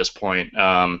game at this point.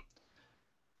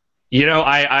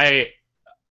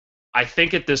 I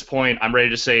think at this point I'm ready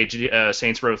to say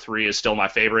Saints Row 3 is still my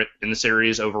favorite in the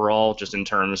series overall, just in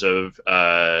terms of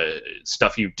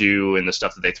stuff you do and the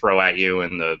stuff that they throw at you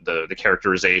and the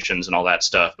characterizations and all that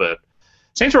stuff. But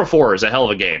Saints Row 4 is a hell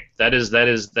of a game. That is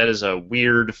a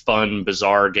weird, fun,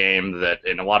 bizarre game that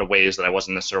in a lot of ways that I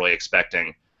wasn't necessarily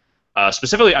expecting.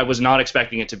 Specifically, I was not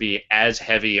expecting it to be as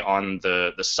heavy on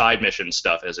the side mission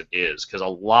stuff as it is, because a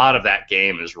lot of that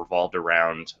game is revolved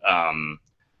around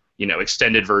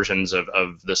extended versions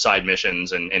of the side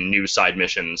missions and new side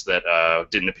missions that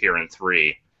didn't appear in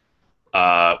 3.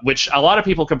 Which a lot of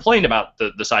people complained about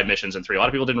the side missions in 3. A lot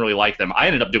of people didn't really like them. I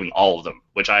ended up doing all of them,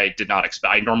 which I did not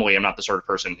expect. I normally am not the sort of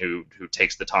person who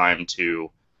takes the time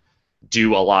to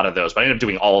do a lot of those, but I ended up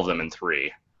doing all of them in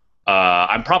 3.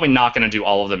 I'm probably not going to do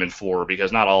all of them in 4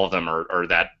 because not all of them are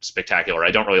that spectacular.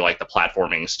 I don't really like the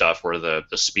platforming stuff or the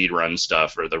speed run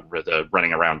stuff or the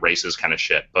running around races kind of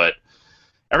shit, but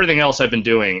everything else I've been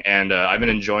doing, and I've been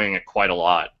enjoying it quite a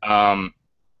lot.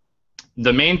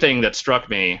 The main thing that struck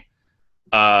me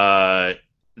that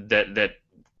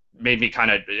made me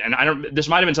kind of, and this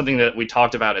might have been something that we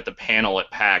talked about at the panel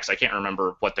at PAX. I can't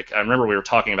remember I remember we were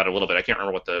talking about it a little bit. I can't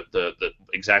remember what the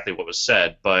exactly what was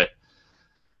said, but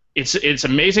it's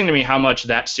amazing to me how much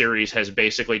that series has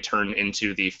basically turned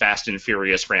into the Fast and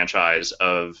Furious franchise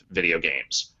of video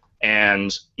games.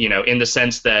 And, in the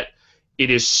sense that it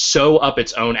is so up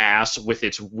its own ass with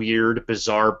its weird,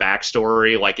 bizarre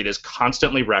backstory. Like, it is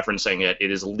constantly referencing it.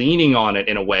 It is leaning on it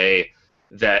in a way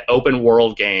that open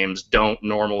world games don't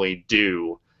normally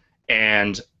do.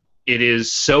 And it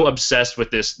is so obsessed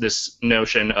with this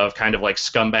notion of kind of like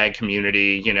scumbag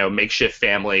community, makeshift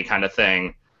family kind of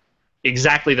thing.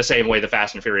 Exactly the same way the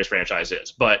Fast and Furious franchise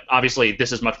is. But obviously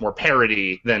this is much more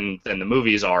parody than the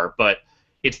movies are, but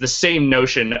it's the same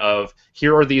notion of,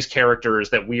 here are these characters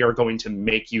that we are going to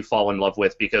make you fall in love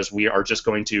with because we are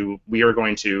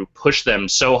going to push them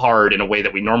so hard in a way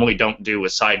that we normally don't do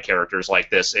with side characters like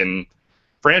this in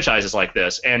franchises like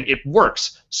this, and it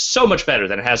works so much better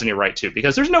than it has any right to,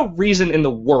 because there's no reason in the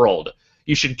world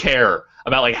you should care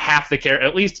about like half the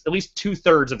at least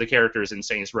 2/3 of the characters in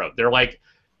Saints Row.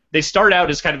 They start out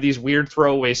as kind of these weird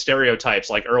throwaway stereotypes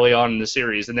like early on in the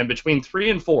series, and then between 3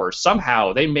 and 4,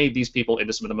 somehow they made these people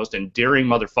into some of the most endearing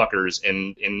motherfuckers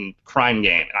in crime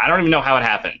game. And I don't even know how it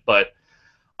happened, but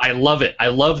I love it. I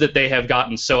love that they have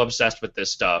gotten so obsessed with this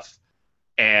stuff,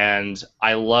 and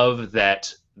I love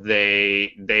that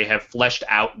they have fleshed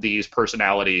out these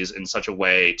personalities in such a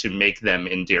way to make them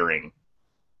endearing.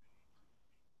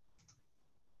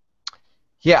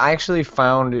 Yeah, I actually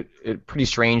found it pretty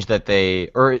strange that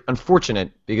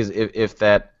unfortunate, because if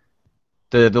the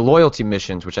loyalty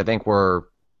missions, which I think were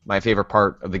my favorite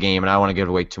part of the game, and I don't want to give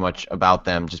away too much about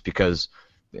them just because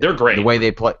They're great.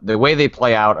 The way they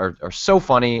play out are so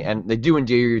funny, and they do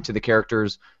endear you to the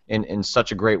characters in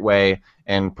such a great way,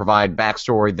 and provide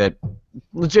backstory that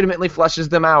legitimately fleshes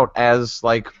them out as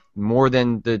like more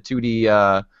than the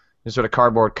 2D sort of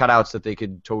cardboard cutouts that they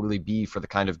could totally be for the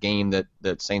kind of game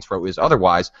that Saints Row is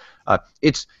otherwise.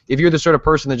 It's if you're the sort of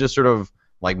person that just sort of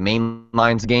like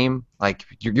mainlines the game, like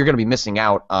you're going to be missing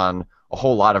out on a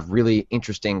whole lot of really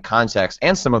interesting context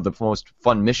and some of the most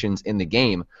fun missions in the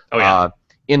game. Oh, yeah.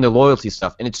 In the loyalty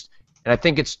stuff, and I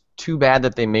think it's too bad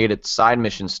that they made it side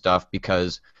mission stuff,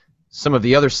 because some of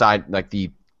the other side, like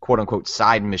the quote-unquote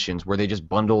side missions, where they just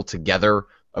bundle together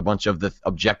a bunch of the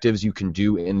objectives you can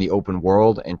do in the open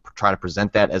world and try to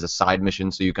present that as a side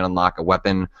mission so you can unlock a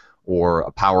weapon or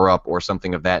a power-up or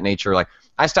something of that nature. Like,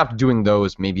 I stopped doing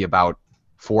those maybe about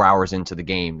 4 hours into the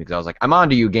game, because I was like, I'm on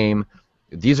to you, game.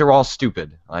 These are all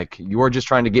stupid. Like, you're just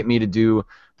trying to get me to do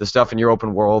the stuff in your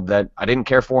open world that I didn't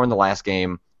care for in the last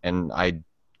game, and I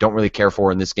don't really care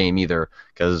for in this game either,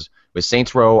 because with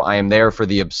Saints Row, I am there for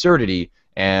the absurdity,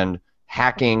 and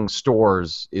hacking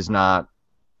stores is not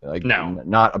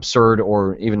not absurd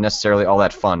or even necessarily all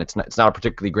that fun. It's not a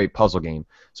particularly great puzzle game.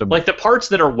 So like the parts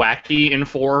that are wacky in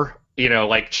 4, you know,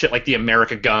 like shit like the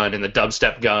America gun and the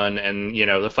dubstep gun and, you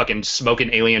know, the fucking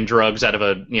smoking alien drugs out of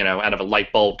a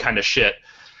light bulb kind of shit.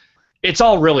 It's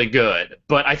all really good,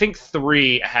 but I think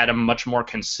 3 had a much more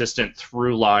consistent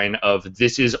through line of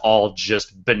this is all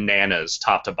just bananas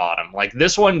top to bottom. Like,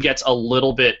 this one gets a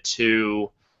little bit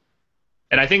too...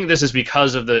 And I think this is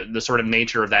because of the sort of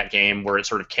nature of that game, where it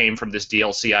sort of came from this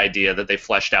DLC idea that they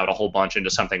fleshed out a whole bunch into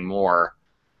something more.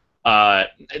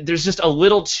 There's just a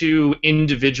little too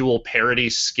individual parody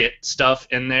skit stuff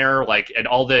in there, like, and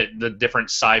all the different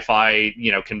sci-fi,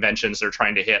 you know, conventions they're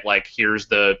trying to hit. Like, here's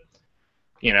the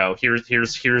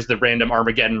random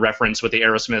Armageddon reference with the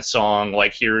Aerosmith song.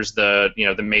 Like, here's the, you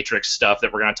know, the Matrix stuff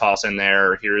that we're gonna toss in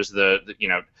there. Here's the you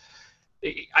know.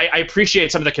 I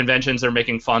appreciate some of the conventions they're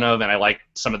making fun of, and I like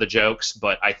some of the jokes,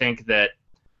 but I think that,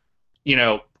 you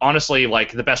know, honestly,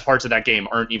 like, the best parts of that game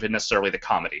aren't even necessarily the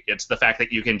comedy. It's the fact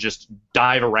that you can just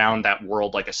dive around that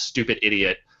world like a stupid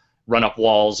idiot, run up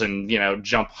walls, and, you know,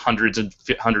 jump hundreds of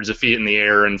feet in the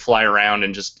air and fly around,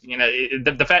 and just, you know,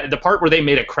 the part where they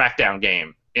made a Crackdown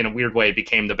game in a weird way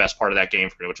became the best part of that game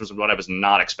for me, which was what I was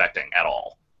not expecting at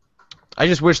all. I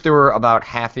just wish there were about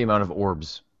half the amount of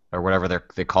orbs, or whatever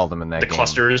they call them in that game. The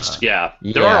clusters, yeah.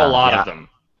 There are a lot of them.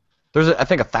 There's, I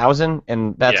think, 1,000,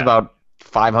 and that's about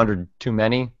 500 too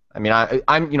many. I mean,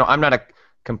 I'm not a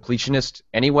completionist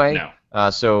anyway,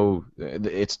 so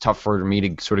it's tough for me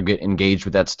to sort of get engaged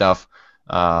with that stuff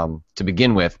to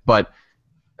begin with. But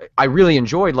I really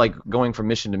enjoyed, like, going from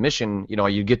mission to mission. You know,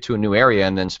 you get to a new area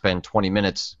and then spend 20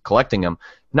 minutes collecting them.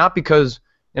 Not because,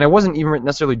 and I wasn't even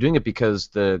necessarily doing it because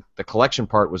the collection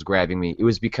part was grabbing me. It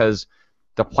was because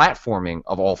the platforming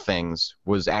of all things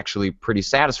was actually pretty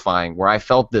satisfying, where I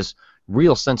felt this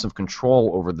real sense of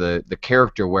control over the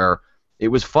character, where it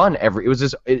was fun. It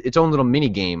was its own little mini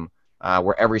game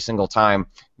where every single time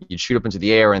you'd shoot up into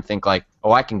the air and think like,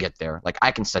 oh, I can get there. Like,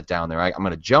 I can set down there. I'm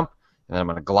going to jump, and then I'm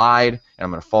going to glide, and I'm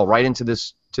going to fall right into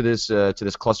this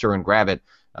cluster and grab it.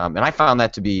 And I found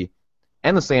that to be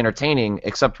endlessly entertaining,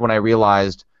 except when I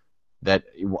realized that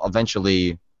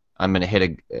eventually I'm going to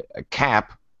hit a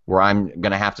cap where I'm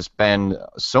going to have to spend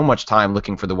so much time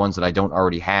looking for the ones that I don't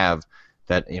already have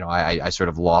that, you know, I sort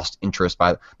of lost interest.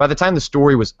 By the time the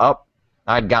story was up,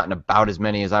 I'd gotten about as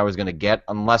many as I was going to get,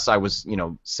 unless I was, you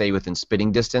know, say within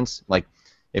spitting distance. Like,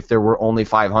 if there were only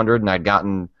 500 and I'd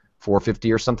gotten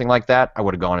 450 or something like that, I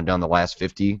would have gone and done the last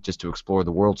 50 just to explore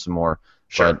the world some more.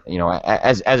 Sure. But, you know,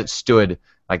 as it stood,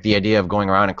 like, the idea of going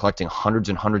around and collecting hundreds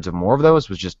and hundreds of more of those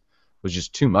was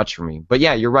just too much for me. But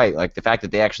yeah, you're right. Like, the fact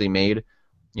that they actually made,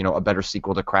 you know, a better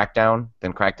sequel to Crackdown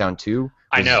than Crackdown 2.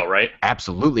 I know, right?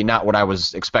 Absolutely not what I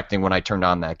was expecting when I turned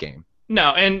on that game.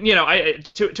 No, and, you know,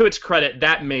 to its credit,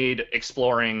 that made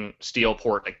exploring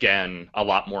Steelport again a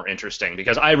lot more interesting,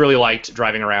 because I really liked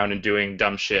driving around and doing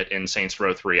dumb shit in Saints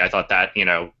Row 3. I thought that, you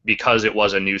know, because it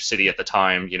was a new city at the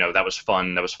time, you know, that was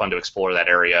fun. That was fun to explore that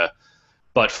area.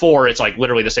 But 4, it's like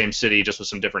literally the same city, just with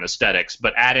some different aesthetics.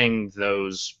 But adding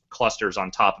those clusters on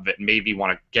top of it made me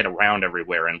want to get around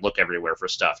everywhere and look everywhere for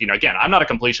stuff. You know, again, I'm not a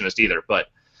completionist either, but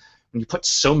when you put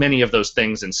so many of those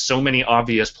things in so many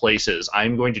obvious places,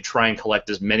 I'm going to try and collect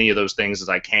as many of those things as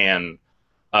I can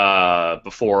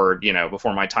before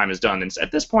my time is done. And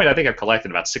at this point, I think I've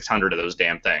collected about 600 of those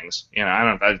damn things. You know,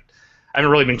 I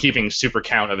haven't really been keeping super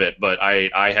count of it, but I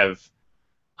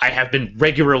have been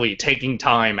regularly taking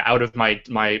time out of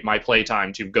my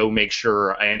playtime to go make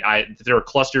sure, and if there are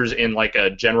clusters in like a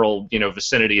general, you know,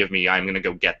 vicinity of me, I'm going to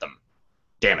go get them.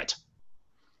 Damn it.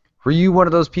 Were you one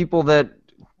of those people that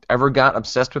ever got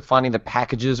obsessed with finding the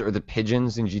packages or the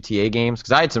pigeons in GTA games?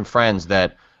 Because I had some friends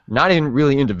that not even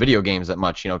really into video games that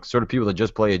much, sort of people that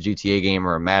just play a GTA game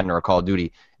or a Madden or a Call of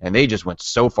Duty, and they just went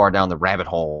so far down the rabbit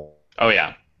hole. Oh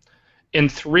yeah, in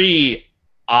 3,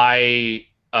 I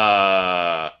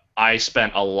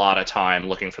spent a lot of time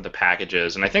looking for the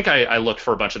packages, and I think I looked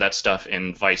for a bunch of that stuff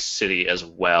in Vice City as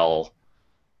well.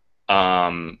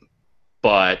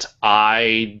 But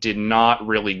I did not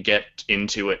really get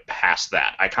into it past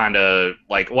that. I kind of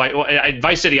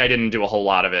Vice City. I didn't do a whole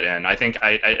lot of it, and I think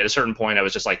at a certain point I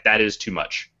was just like, that is too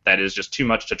much. That is just too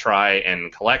much to try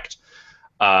and collect.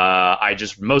 I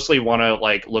just mostly want to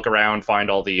look around, find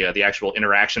all the actual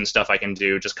interaction stuff I can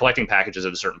do. Just collecting packages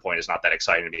at a certain point is not that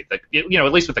exciting to me.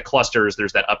 At least with the clusters,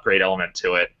 there's that upgrade element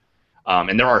to it.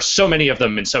 And there are so many of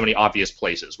them in so many obvious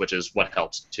places, which is what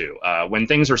helps too. When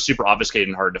things are super obfuscated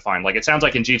and hard to find, it sounds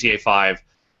like in GTA 5,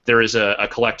 there is a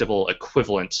collectible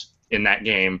equivalent in that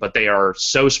game, but they are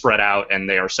so spread out and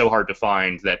they are so hard to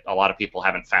find that a lot of people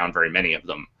haven't found very many of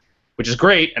them, which is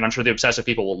great, and I'm sure the obsessive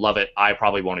people will love it. I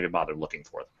probably won't even bother looking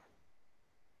for them.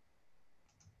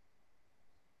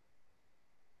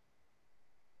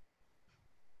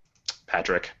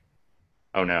 Patrick.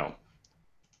 Oh no.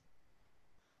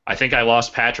 I think I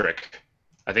lost Patrick.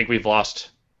 I think we've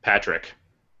lost Patrick.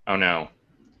 Oh no.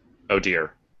 Oh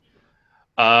dear.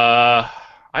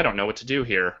 I don't know what to do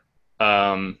here.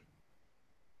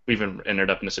 We've ended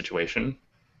up in a situation.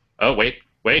 Oh wait.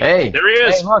 Hey, there he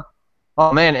is. Hey, look.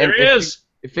 Oh man, there he is.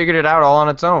 It figured it out all on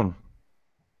its own.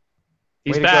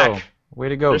 He's back. Go. Way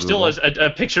to go. There's Google. still a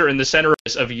picture in the center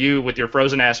of you with your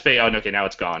frozen ass face. Oh, okay, now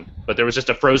it's gone. But there was just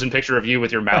a frozen picture of you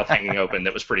with your mouth hanging open.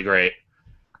 That was pretty great.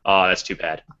 Oh, that's too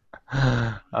bad.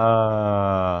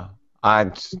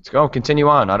 Continue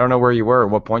on. I don't know where you were,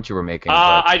 what point you were making.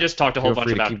 I just talked a whole bunch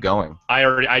free to about. Keep going.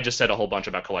 I just said a whole bunch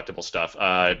about collectible stuff,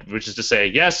 which is to say,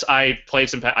 yes, I played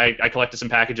some. I collected some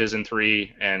packages in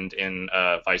 3 and in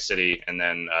Vice City, and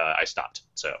then I stopped.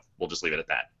 So we'll just leave it at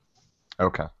that.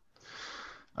 Okay.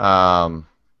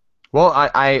 Well,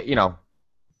 I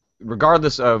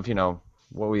regardless of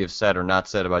what we have said or not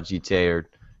said about GTA or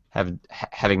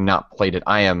having not played it,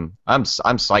 I'm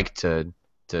psyched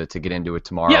to get into it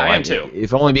tomorrow. Yeah, I am too.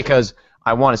 If only because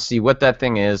I want to see what that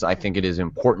thing is. I think it is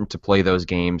important to play those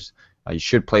games. You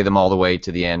should play them all the way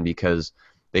to the end because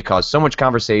they cause so much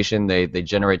conversation. They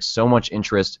generate so much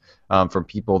interest from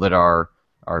people that are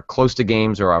close to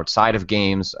games or outside of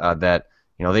games that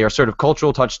they are sort of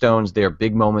cultural touchstones. They are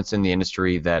big moments in the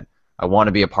industry that I want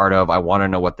to be a part of. I want to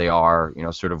know what they are.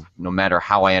 Sort of no matter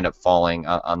how I end up falling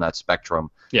on that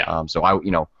spectrum. Yeah. So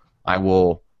I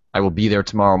will be there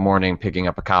tomorrow morning picking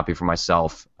up a copy for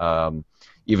myself.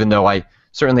 Even though I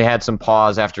certainly had some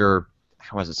pause after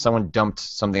someone dumped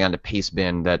something onto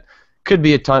Pastebin that could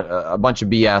be a bunch of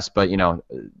BS, but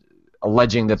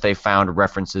alleging that they found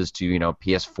references to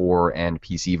PS4 and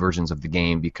PC versions of the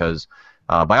game because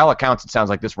by all accounts it sounds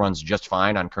like this runs just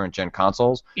fine on current gen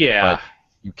consoles. Yeah. But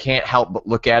you can't help but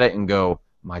look at it and go,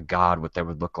 my God, what that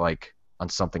would look like on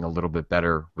something a little bit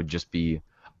better would just be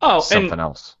something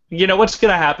else. What's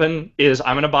gonna happen is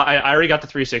I'm gonna buy. I already got the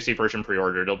 360 version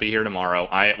pre-ordered. It'll be here tomorrow.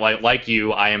 Like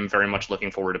you, I am very much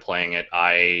looking forward to playing it.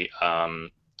 I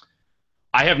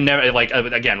have never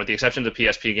again, with the exception of the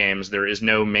PSP games, there is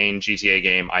no main GTA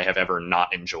game I have ever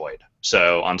not enjoyed.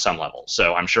 So on some level,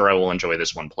 so I'm sure I will enjoy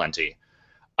this one plenty.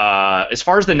 As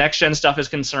far as the next gen stuff is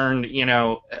concerned,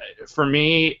 for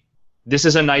me, this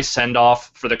is a nice send-off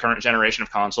for the current generation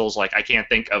of consoles. I can't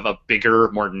think of a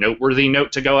bigger, more noteworthy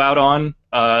note to go out on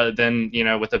than,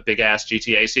 with a big-ass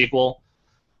GTA sequel.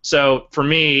 So for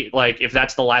me, if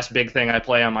that's the last big thing I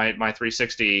play on my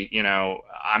 360,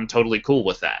 I'm totally cool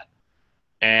with that.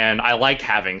 And I like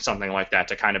having something like that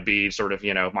to kind of be sort of,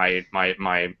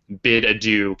 my bid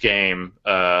adieu game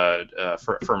for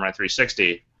my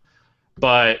 360.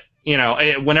 But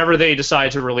whenever they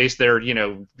decide to release their,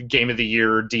 Game of the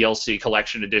Year DLC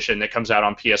collection edition that comes out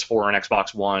on PS4 and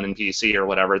Xbox One and PC or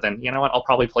whatever, then you know what? I'll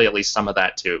probably play at least some of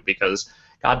that too because,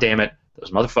 god damn it,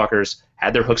 those motherfuckers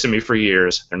had their hooks in me for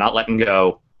years. They're not letting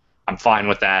go. I'm fine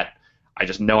with that. I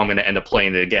just know I'm going to end up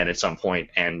playing it again at some point,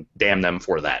 and damn them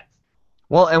for that.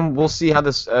 Well, and we'll see how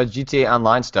this GTA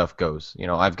Online stuff goes.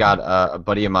 I've got a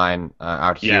buddy of mine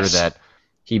out here that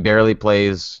he barely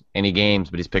plays any games,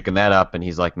 but he's picking that up, and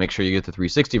he's like, make sure you get the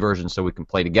 360 version so we can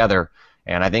play together.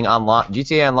 And I think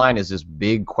GTA Online is this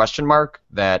big question mark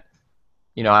that,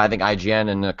 I think IGN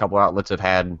and a couple outlets have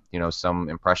had, some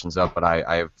impressions of, but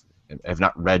I have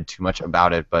not read too much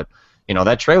about it. But,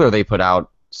 that trailer they put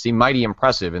out seemed mighty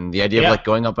impressive, and the idea of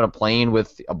going up in a plane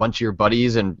with a bunch of your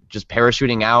buddies and just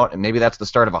parachuting out, and maybe that's the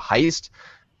start of a heist.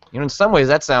 in some ways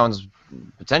that sounds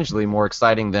potentially more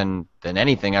exciting than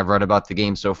anything I've read about the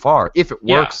game so far. If it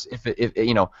works, if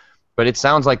but it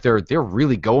sounds like they're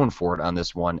really going for it on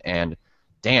this one, and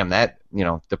damn, that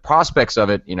the prospects of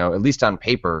it, at least on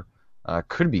paper,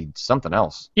 could be something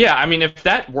else. Yeah, I mean, if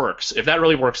that works, if that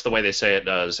really works the way they say it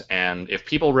does, and if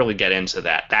people really get into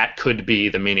that, that could be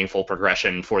the meaningful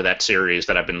progression for that series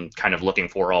that I've been kind of looking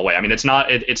for all the way. I mean, it's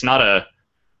not a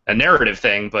narrative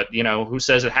thing, but who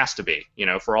says it has to be?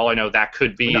 For all I know, that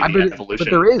could be the evolution.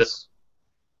 But there is.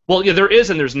 Well, yeah, there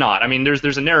is and there's not. I mean,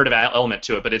 there's a narrative element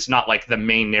to it, but it's not like the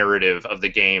main narrative of the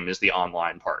game is the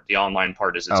online part. The online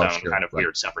part is its own kind of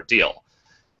weird separate deal.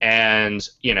 And,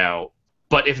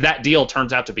 but if that deal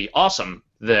turns out to be awesome,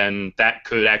 then that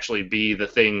could actually be the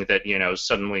thing that,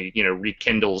 suddenly,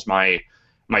 rekindles my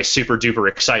super duper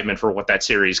excitement for what that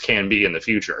series can be in the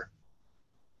future.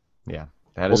 Yeah.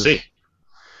 We'll see.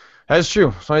 That's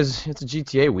true. So it's a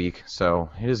GTA week, so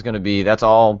it is going to be. That's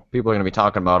all people are going to be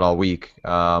talking about all week.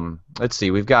 Let's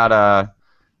see. We've got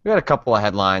a couple of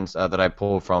headlines that I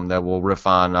pulled from that we'll riff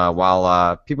on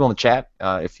while people in the chat,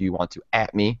 if you want to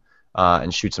 @ me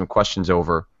and shoot some questions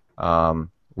over,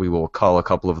 we will call a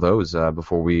couple of those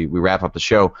before we wrap up the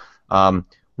show.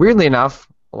 Weirdly enough,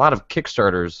 a lot of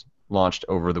Kickstarters launched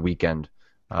over the weekend.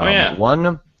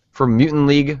 One for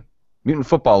Mutant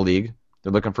Football League.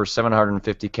 They're looking for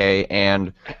 $750K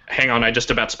and. Hang on, I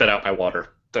just about spit out my water.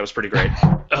 That was pretty great.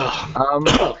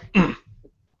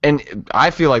 And I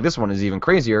feel like this one is even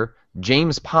crazier.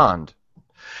 James Pond.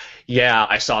 Yeah,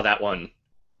 I saw that one.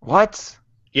 What?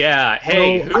 Yeah.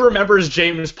 Hey, who remembers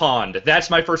James Pond?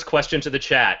 That's my first question to the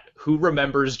chat. Who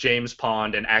remembers James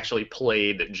Pond and actually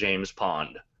played James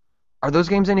Pond? Are those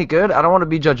games any good? I don't want to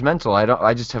be judgmental.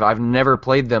 I've never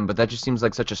played them, but that just seems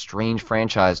like such a strange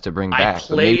franchise to bring back.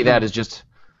 Maybe that is just.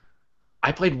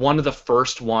 I played one of the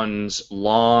first ones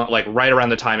right around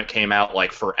the time it came out,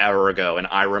 like forever ago, and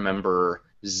I remember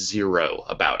zero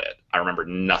about it. I remember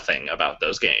nothing about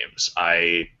those games.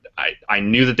 I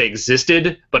knew that they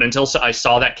existed, but until I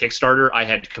saw that Kickstarter, I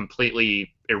had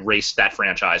completely erased that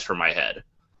franchise from my head.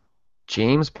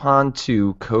 James Pond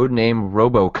 2, codename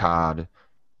Robocod.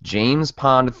 James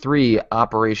Pond 3,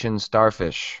 Operation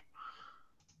Starfish.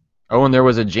 Oh, and there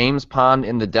was a James Pond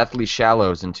in the Deathly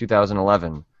Shallows in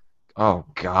 2011. Oh,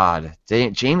 God.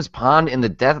 James Pond in the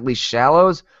Deathly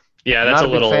Shallows? Yeah, that's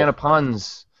I'm not a big fan of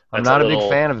puns. I'm not a big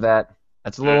fan of that.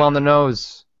 That's a little on the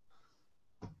nose.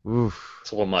 Oof.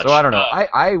 It's a little much. So I don't know.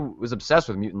 I was obsessed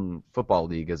with Mutant Football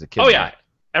League as a kid. Oh, yeah.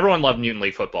 Everyone loved Mutant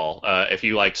League Football. If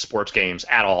you liked sports games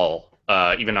at all,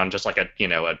 even on just like a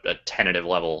tentative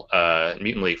level,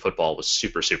 Mutant League Football was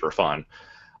super, super fun.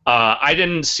 I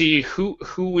didn't see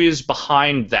who is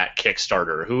behind that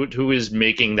Kickstarter. Who is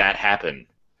making that happen?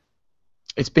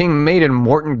 It's being made in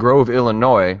Morton Grove,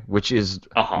 Illinois, which is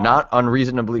not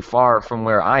unreasonably far from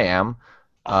where I am.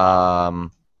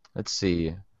 Let's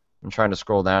see. I'm trying to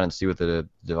scroll down and see what the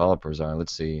developers are.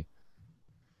 Let's see.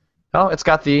 Oh, it's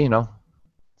got the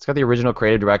original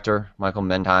creative director, Michael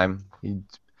Mendheim. He,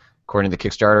 according to the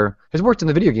Kickstarter, has worked in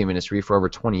the video game industry for over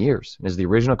 20 years and is the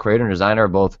original creator and designer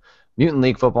of both Mutant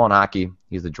League Football and hockey.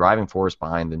 He's the driving force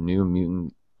behind the new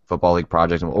Mutant Football League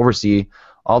project and will oversee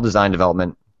all design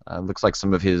development. Looks like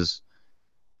some of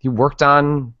he worked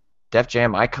on Def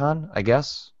Jam Icon, I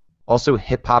guess. Also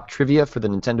Hip Hop Trivia for the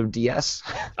Nintendo DS.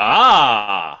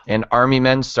 And Army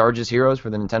Men Sarge's Heroes for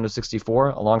the Nintendo 64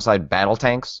 alongside Battle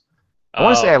Tanks. I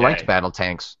want to say I liked Battle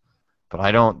Tanks, but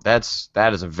I don't. That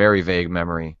is a very vague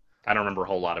memory. I don't remember a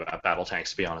whole lot about Battle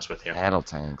Tanks, to be honest with you. Battle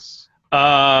Tanks.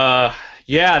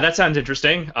 Yeah, that sounds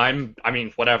interesting. I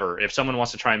mean, whatever. If someone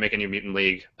wants to try and make a new Mutant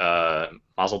League,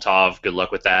 Mazel Tov, good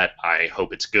luck with that. I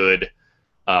hope it's good.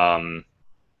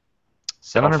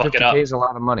 750K is a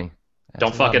lot of money.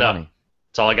 Don't fuck it up.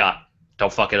 That's all I got.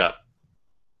 Don't fuck it up.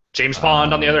 James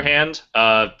Pond, on the other hand,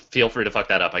 feel free to fuck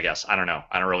that up, I guess. I don't know.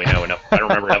 I don't really know enough. I don't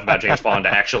remember enough about James Pond to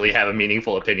actually have a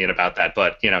meaningful opinion about that.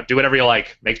 But, do whatever you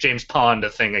like. Make James Pond a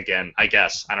thing again, I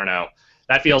guess. I don't know.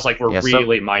 That feels like we're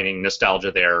really mining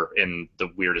nostalgia there in the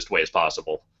weirdest ways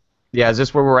possible. Yeah, is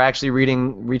this where we're actually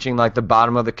reaching like the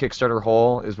bottom of the Kickstarter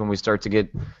hole? Is when we start to get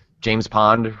James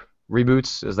Pond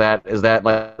reboots? Is that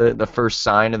like the first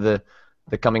sign of the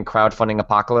coming crowdfunding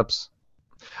apocalypse?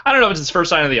 I don't know if it's the first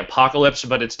sign of the apocalypse,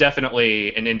 but it's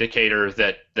definitely an indicator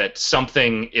that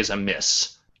something is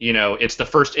amiss. It's the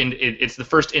first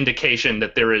indication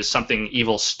that there is something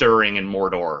evil stirring in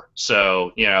Mordor.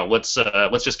 So let's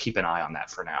just keep an eye on that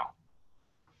for now.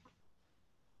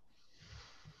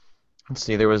 Let's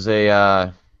see. There was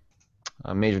a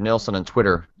Major Nelson on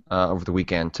Twitter over the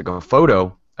weekend took a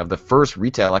photo of the first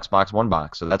retail Xbox One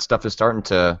box. So that stuff is starting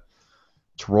to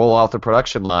to roll out the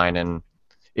production line, and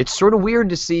it's sort of weird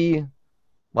to see,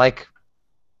 like,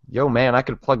 yo, man, I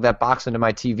could plug that box into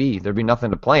my TV. There'd be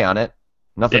nothing to play on it,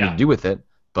 nothing to do with it,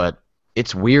 but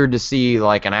it's weird to see,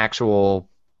 like, an actual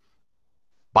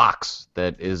box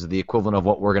that is the equivalent of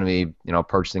what we're going to be,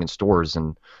 purchasing in stores,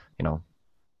 and,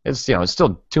 it's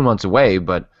still 2 months away,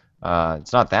 but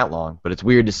it's not that long, but it's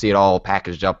weird to see it all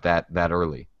packaged up that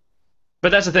early.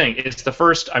 But that's the thing. It's the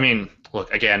first. I mean,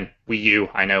 look, again, Wii U.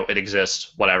 I know it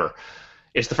exists. Whatever.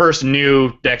 It's the first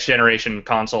new next generation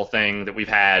console thing that we've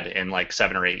had in like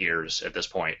 7 or 8 years at this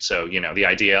point. So the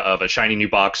idea of a shiny new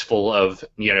box full of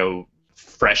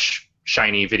fresh,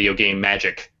 shiny video game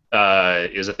magic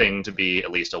is a thing to be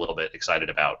at least a little bit excited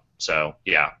about. So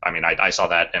yeah, I mean, I saw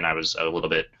that and I was a little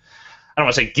bit. I don't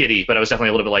want to say giddy, but I was definitely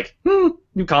a little bit like,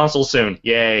 new console soon,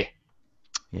 yay.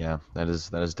 Yeah, that is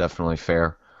definitely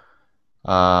fair.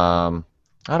 I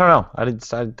don't know. I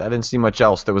didn't see much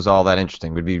else that was all that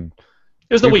interesting. It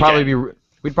was the weekend.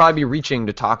 We'd probably be reaching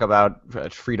to talk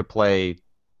about free-to-play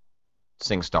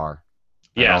SingStar.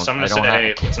 Yeah, so I'm going to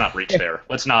say, let's not reach there.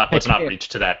 Let's not reach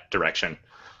to that direction.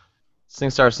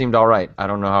 SingStar seemed all right. I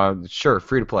don't know how. Sure,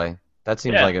 free-to-play. That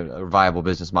seems like a viable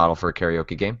business model for a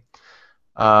karaoke game.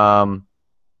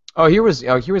 Here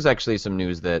was actually some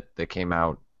news that came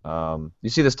out. You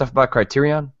see this stuff about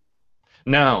Criterion?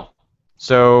 No.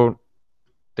 So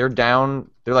they're down.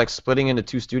 They're like splitting into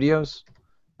 2 studios.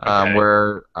 Okay.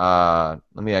 Where let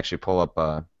me actually pull up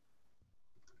an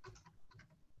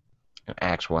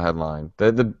actual headline.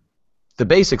 The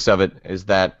basics of it is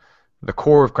that the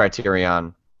core of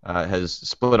Criterion has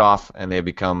split off and they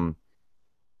become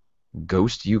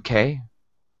Ghost UK.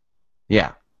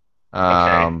 Yeah.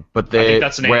 Okay. But they, I think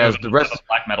that's the name whereas of the rest, a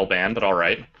black metal band, but all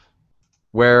right.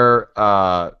 Where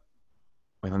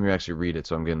wait, let me actually read it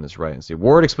so I'm getting this right. And see,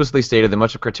 Ward explicitly stated that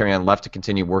much of Criterion left to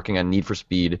continue working on Need for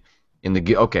Speed in the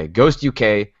Ghost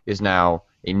UK is now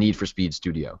a Need for Speed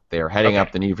studio. They are heading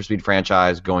up the Need for Speed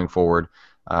franchise going forward,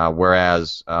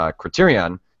 whereas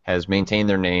Criterion has maintained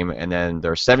their name, and then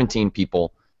there are 17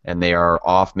 people, and they are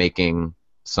off making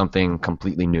something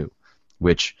completely new.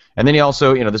 And then he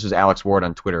also, this was Alex Ward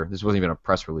on Twitter. This wasn't even a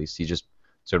press release. He just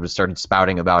sort of started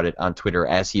spouting about it on Twitter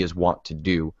as he is wont to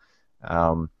do.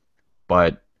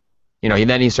 But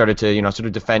he started to sort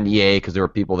of defend EA because there were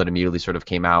people that immediately sort of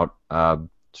came out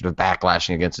sort of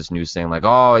backlashing against this news, saying like,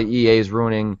 oh, EA is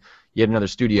ruining yet another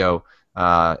studio.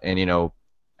 And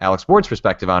Alex Ward's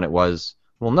perspective on it was,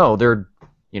 well, no,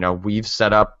 we've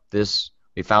set up this.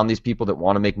 We found these people that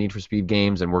want to make Need for Speed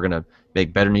games, and we're going to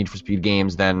make better Need for Speed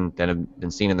games than have been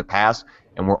seen in the past.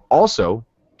 And we're also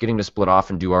getting to split off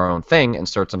and do our own thing and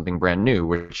start something brand new,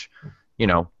 which,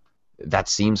 that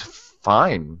seems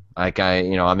fine. Like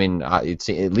it's,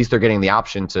 at least they're getting the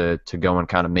option to go and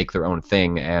kind of make their own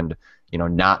thing and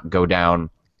not go down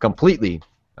completely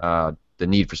the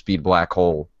Need for Speed black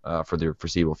hole for the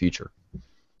foreseeable future.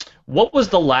 What was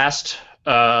the last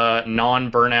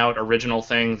non-Burnout original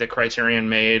thing that Criterion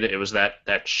made? It was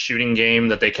that shooting game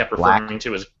that they kept referring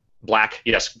to as Black.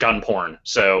 Yes, gun porn.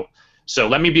 So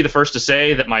let me be the first to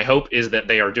say that my hope is that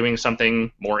they are doing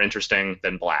something more interesting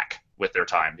than Black with their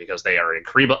time, because they are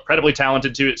incredibly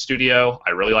talented studio.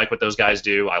 I really like what those guys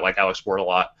do. I like Alex Ward a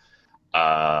lot.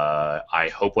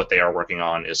 I hope what they are working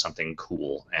on is something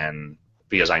cool, and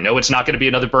because I know it's not going to be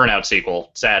another Burnout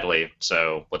sequel, sadly.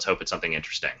 So let's hope it's something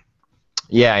interesting.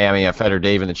 Yeah, I mean, Feder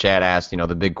Dave in the chat asked,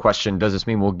 the big question: does this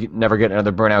mean we'll never get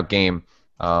another Burnout game?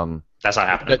 That's not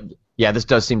happening. Yeah, this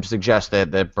does seem to suggest that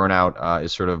Burnout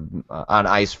is sort of on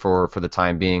ice for the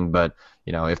time being. But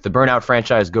if the Burnout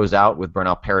franchise goes out with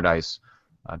Burnout Paradise,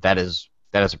 that is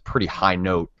a pretty high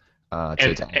note. To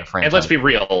end a franchise. And let's be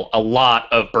real, a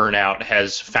lot of Burnout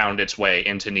has found its way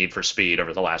into Need for Speed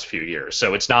over the last few years.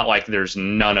 So it's not like there's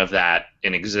none of that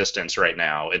in existence right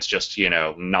now. It's just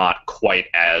not quite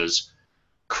as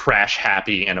crash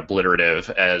happy and obliterative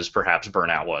as perhaps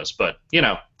Burnout was, but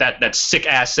that sick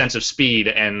ass sense of speed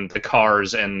and the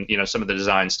cars and some of the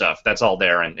design stuff, that's all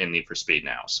there in Need for Speed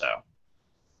now. So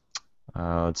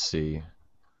let's see,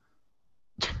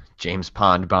 James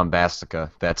Pond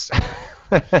Bombastica. That's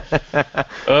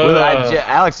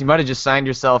Alex, you might have just signed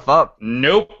yourself up.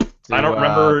 Nope, I don't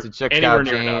remember to check anywhere out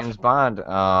near James enough.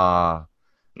 Bond.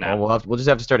 No. Well, we'll just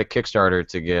have to start a Kickstarter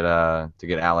to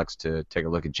get Alex to take a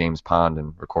look at James Pond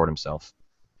and record himself.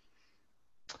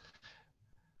 If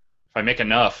I make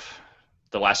enough,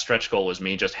 the last stretch goal was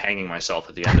me just hanging myself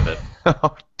at the end of it.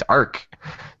 Oh, dark.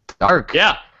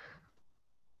 Yeah.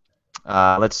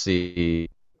 Let's see.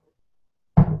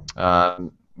 Mr.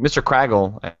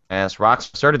 Craggle asked,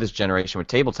 Rockstar started this generation with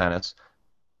table tennis.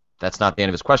 That's not the end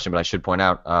of his question, but I should point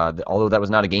out, although that was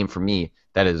not a game for me,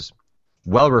 that is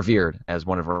well revered as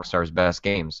one of Rockstar's best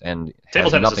games, and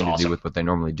Table has tennis is nothing to do awesome. with what they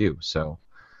normally do. So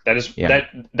That is yeah,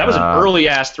 that was an uh, early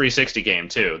ass 360 game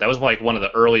too. That was like one of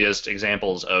the earliest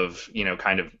examples of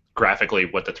kind of graphically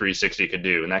what the 360 could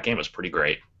do, and that game was pretty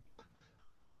great.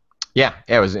 yeah,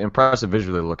 it was impressive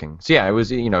visually looking. So yeah, it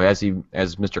was as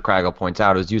Mr. Craggle points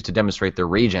out, it was used to demonstrate their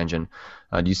Rage engine.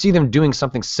 Do you see them doing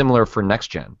something similar for next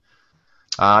gen?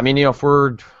 I mean, if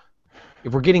we're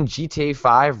getting GTA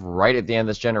 5 right at the end of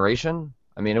this generation,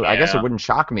 I mean, I guess it Yeah. wouldn't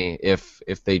shock me if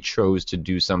they chose to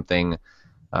do something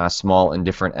small and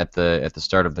different at the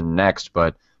start of the next,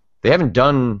 but they haven't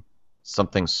done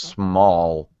something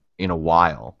small in a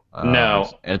while. No.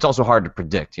 And it's also hard to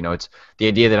predict. It's the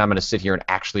idea that I'm going to sit here and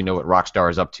actually know what Rockstar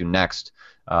is up to next.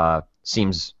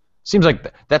 Seems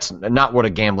like that's not what a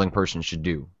gambling person should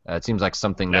do. It seems like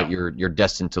something No. that you're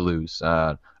destined to lose.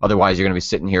 Otherwise, you're going to be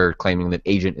sitting here claiming that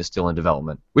Agent is still in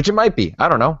development, which it might be. I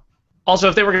don't know. Also,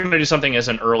 if they were going to do something as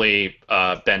an early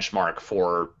benchmark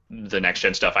for the next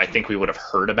gen stuff, I think we would have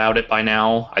heard about it by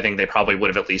now. I think they probably would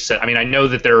have at least said. I mean, I know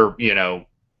that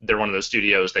they're one of those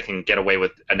studios that can get away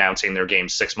with announcing their game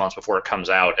 6 months before it comes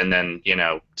out, and then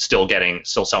still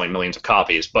selling millions of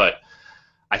copies. But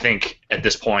I think at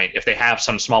this point, if they have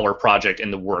some smaller project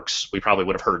in the works, we probably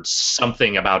would have heard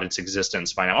something about its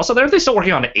existence by now. Also, are they still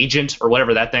working on Agent or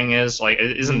whatever that thing is? Like,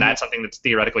 isn't that something that's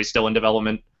theoretically still in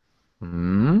development?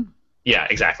 Hmm. Yeah,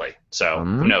 exactly. So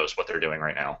who knows what they're doing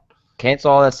right now? Cancel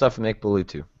all that stuff and make Bully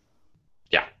 2.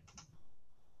 Yeah.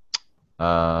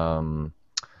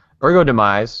 Ergo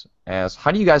Demise asks,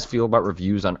 how do you guys feel about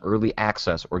reviews on early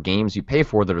access or games you pay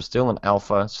for that are still in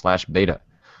alpha/beta?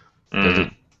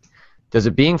 Does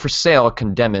it being for sale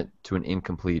condemn it to an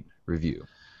incomplete review?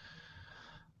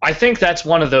 I think that's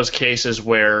one of those cases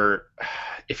where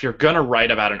if you're gonna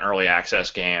write about an early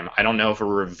access game, I don't know if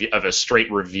a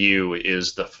straight review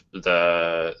is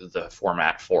the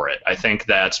format for it. I think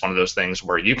that's one of those things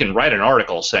where you can write an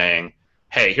article saying,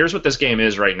 "Hey, here's what this game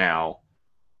is right now.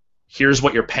 Here's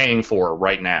what you're paying for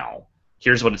right now.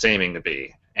 Here's what it's aiming to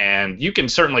be." And you can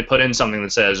certainly put in something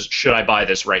that says, "Should I buy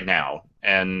this right now?"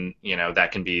 And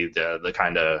that can be the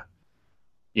kind of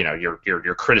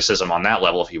your criticism on that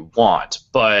level if you want.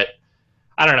 But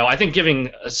I don't know. I think giving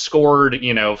scored,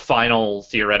 final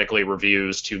theoretically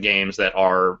reviews to games that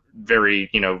are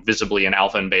very, visibly in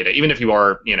alpha and beta, even if you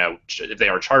are, if they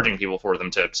are charging people for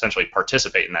them to essentially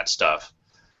participate in that stuff,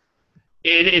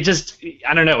 it just,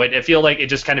 I don't know. I feel like it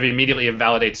just kind of immediately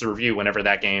invalidates the review whenever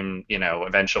that game,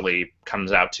 eventually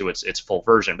comes out to its full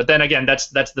version. But then again, that's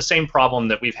the same problem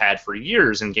that we've had for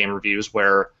years in game reviews,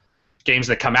 where games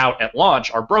that come out at launch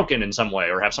are broken in some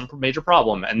way or have some major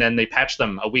problem, and then they patch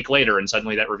them a week later, and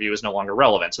suddenly that review is no longer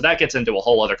relevant. So that gets into a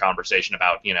whole other conversation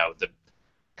about the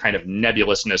kind of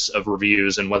nebulousness of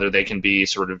reviews and whether they can be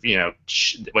sort of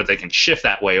whether they can shift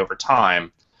that way over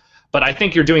time. But I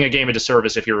think you're doing a game a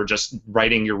disservice if you're just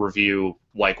writing your review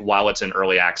like while it's in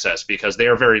early access, because they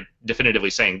are very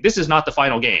definitively saying this is not the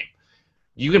final game.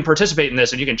 You can participate in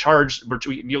this, and you can charge,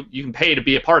 you can pay to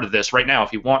be a part of this right now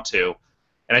if you want to.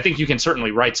 And I think you can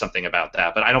certainly write something about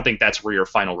that, but I don't think that's where your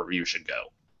final review should go.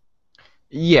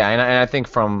 Yeah, and I think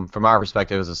from our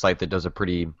perspective as a site that does a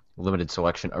pretty limited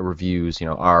selection of reviews,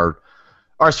 our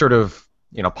sort of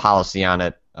policy on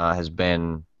it has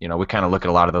been we kind of look at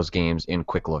a lot of those games in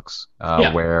quick looks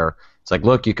where it's like,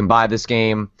 look, you can buy this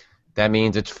game. That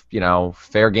means it's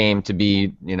fair game to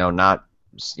be not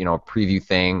a preview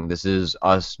thing. This is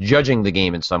us judging the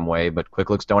game in some way, but quick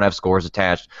looks don't have scores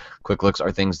attached. Quick looks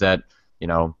are things that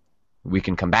we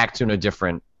can come back to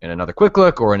in another quick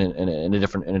look or in a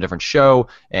different show,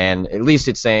 and at least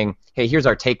it's saying, hey, here's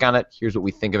our take on it. Here's what we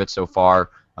think of it so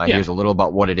far. Here's a little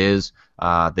about what it is.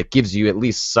 That gives you at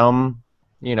least some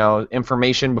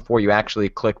information before you actually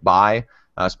click buy.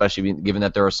 Especially given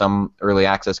that there are some early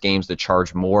access games that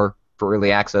charge more for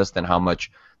early access than how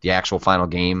much the actual final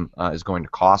game is going to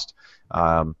cost.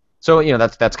 So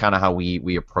that's kind of how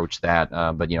we approach that.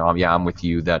 But I'm with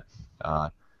you that.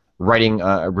 Writing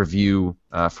a review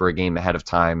for a game ahead of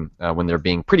time when they're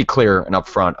being pretty clear and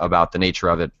upfront about the nature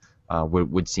of it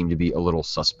would seem to be a little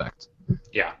suspect.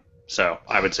 Yeah. So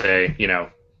I would say,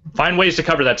 find ways to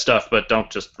cover that stuff, but don't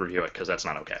just review it, because that's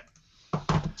not okay.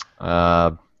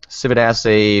 Civet asks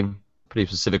a pretty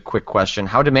specific, quick question.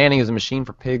 How demanding is a machine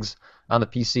for pigs on the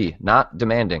PC? Not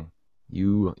demanding.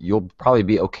 You'll probably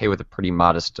be okay with a pretty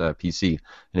modest PC.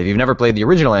 And if you've never played the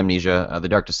original Amnesia, The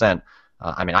Dark Descent,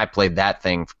 I played that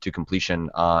thing to completion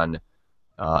on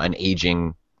an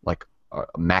aging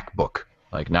MacBook,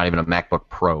 not even a MacBook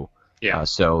Pro. Yeah.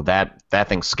 So that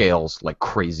thing scales like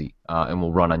crazy and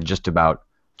will run on just about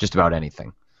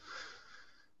anything.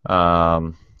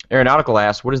 Aeronautical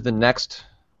asks, what is the next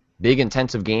big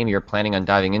intensive game you're planning on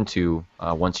diving into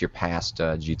once you're past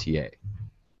GTA?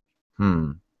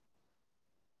 I'm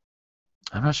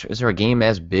not sure. Is there a game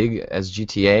as big as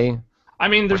GTA? I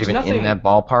mean, Or even in that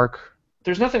ballpark?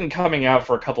 there's nothing coming out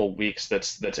for a couple of weeks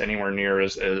that's anywhere near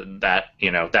as that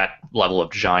that level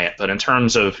of giant. But in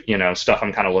terms of stuff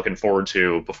I'm kind of looking forward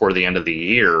to before the end of the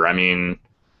year, I mean,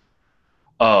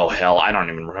 oh hell, I don't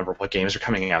even remember what games are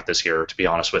coming out this year. To be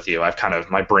honest with you,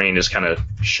 my brain is kind of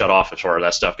shut off as far as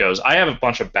that stuff goes. I have a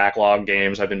bunch of backlog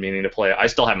games I've been meaning to play. I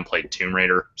still haven't played Tomb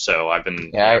Raider, so I've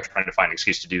been trying to find an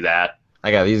excuse to do that. I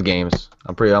got these games.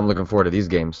 I'm looking forward to these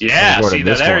games. Yeah, see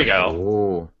that. There you go.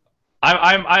 Ooh.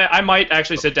 I might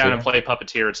actually sit down and play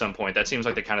Puppeteer at some point. That seems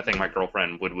like the kind of thing my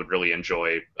girlfriend would really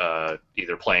enjoy,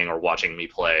 either playing or watching me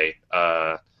play.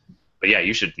 But yeah,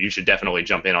 you should definitely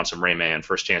jump in on some Rayman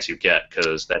first chance you get,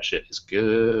 because that shit is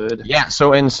good. Yeah.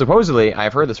 So and supposedly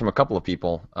I've heard this from a couple of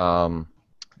people. So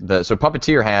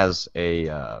Puppeteer has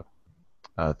a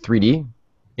 3D.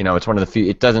 It's one of the few.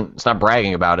 It's not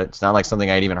bragging about it. It's not like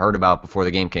something I'd even heard about before the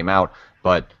game came out.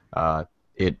 But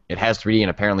it has 3D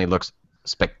and apparently looks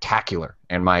spectacular.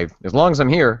 And as long as I'm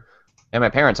here at my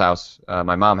parents' house,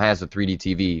 my mom has a 3D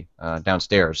TV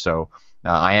downstairs, so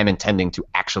I am intending to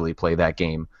actually play that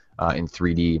game in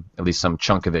 3D, at least some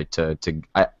chunk of it. Because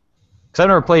I've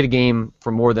never played a game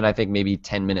for more than I think maybe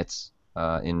 10 minutes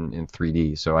in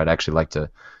 3D, so I'd actually like to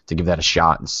give that a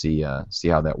shot and see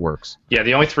how that works. Yeah,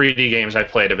 the only 3D games I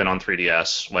played have been on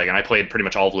 3DS, and I played pretty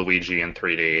much all of Luigi in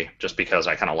 3D just because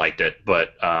I kind of liked it.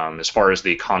 But as far as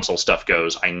the console stuff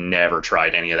goes, I never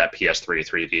tried any of that PS3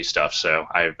 3D stuff, so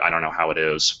I don't know how it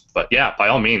is. But yeah, by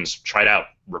all means, try it out.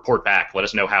 Report back. Let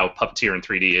us know how Puppeteer in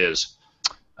 3D is.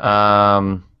 A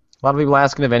lot of people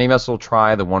asking if any of us will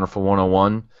try the Wonderful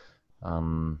 101.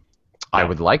 I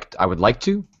would like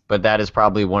to, but that is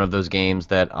probably one of those games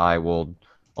that I will,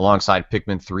 alongside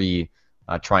Pikmin 3,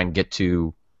 try and get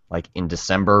to in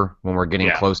December, when we're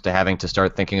getting close to having to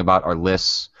start thinking about our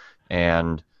lists.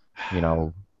 And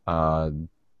I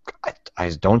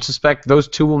don't suspect those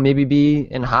two will maybe be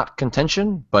in hot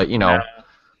contention, but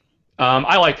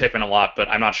I like Pikmin a lot, but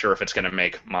I'm not sure if it's going to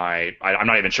make I'm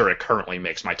not even sure it currently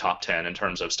makes my top 10 in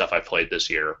terms of stuff I've played this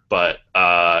year. But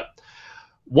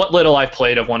what little I've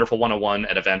played of Wonderful 101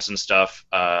 at events and stuff,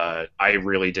 I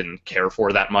really didn't care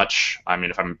for that much. I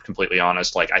mean, if I'm completely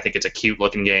honest, I think it's a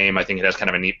cute-looking game. I think it has kind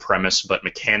of a neat premise, but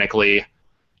mechanically,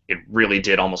 it really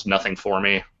did almost nothing for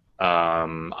me.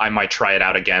 I might try it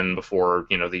out again before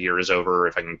the year is over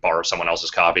if I can borrow someone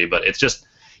else's copy, but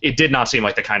it did not seem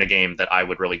like the kind of game that I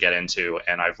would really get into.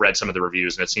 And I've read some of the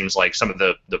reviews, and it seems like some of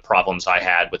the problems I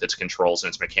had with its controls and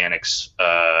its mechanics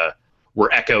were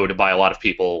echoed by a lot of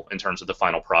people in terms of the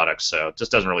final product, so it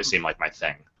just doesn't really seem like my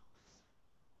thing.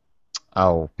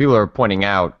 Oh, people are pointing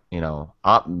out,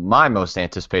 my most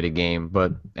anticipated game,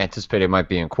 but anticipated might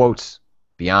be in quotes,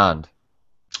 Beyond.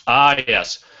 Ah,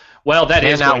 yes. Well, that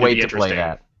is going to be interesting. Cannot wait to play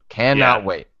that. Cannot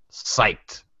wait.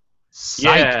 Psyched.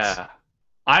 Yeah.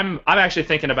 I'm actually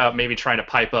thinking about maybe trying to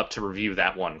pipe up to review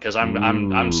that one, because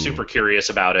I'm super curious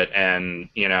about it, and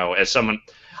as someone,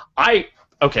 I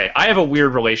have a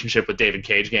weird relationship with David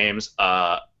Cage games.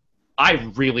 I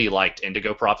really liked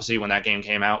Indigo Prophecy when that game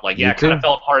came out. It kind of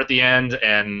fell apart at the end,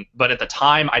 but at the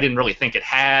time I didn't really think it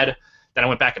had. Then I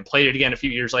went back and played it again a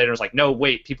few years later. I was like, no,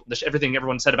 wait, everything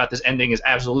everyone said about this ending is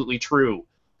absolutely true.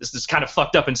 This is kind of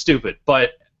fucked up and stupid.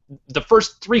 But the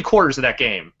first 3 quarters of that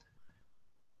game,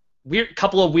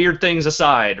 couple of weird things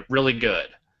aside, really good.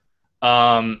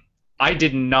 I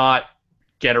did not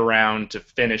get around to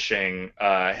finishing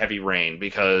Heavy Rain,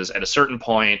 because at a certain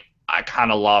point I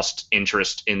kind of lost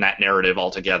interest in that narrative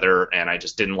altogether, and I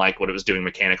just didn't like what it was doing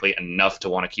mechanically enough to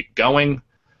want to keep going.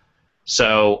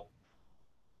 So,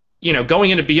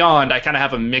 going into Beyond, I kind of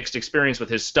have a mixed experience with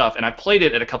his stuff, and I played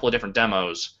it at a couple of different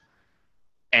demos,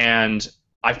 and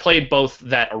I've played both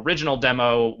that original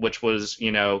demo, which was,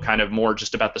 kind of more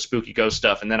just about the spooky ghost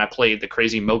stuff, and then I played the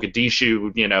crazy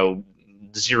Mogadishu,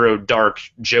 Zero Dark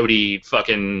Jody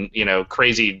fucking,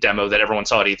 crazy demo that everyone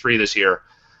saw at E3 this year.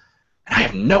 And I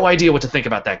have no idea what to think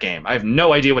about that game. I have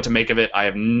no idea what to make of it. I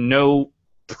have no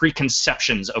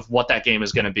preconceptions of what that game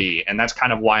is going to be, and that's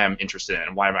kind of why I'm interested in it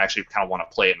and why I actually kind of want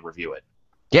to play it and review it.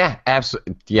 Yeah,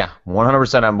 absolutely. Yeah,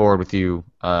 100% on board with you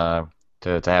to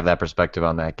have that perspective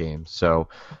on that game. So,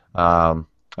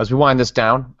 as we wind this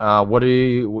down, what do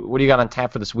you got on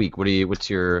tap for this week? What are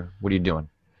you doing?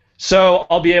 So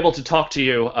I'll be able to talk to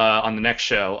you on the next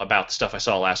show about the stuff I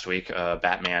saw last week,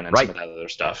 Batman and some of that other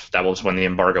stuff. That was when the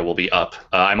embargo will be up.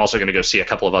 I'm also going to go see a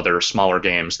couple of other smaller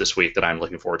games this week that I'm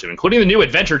looking forward to, including the new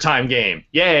Adventure Time game.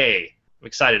 Yay! I'm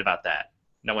excited about that.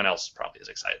 No one else probably is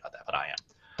excited about that, but I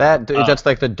am. That's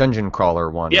like the dungeon crawler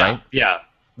one, Yeah, right? yeah.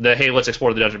 The hey, let's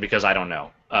explore the dungeon because I don't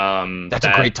know. That's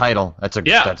a great title. That's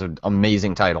an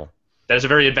amazing title. That is a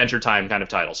very Adventure Time kind of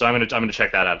title, so I'm gonna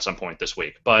check that out at some point this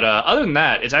week. But other than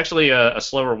that, it's actually a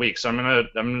slower week, so I'm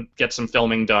gonna get some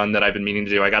filming done that I've been meaning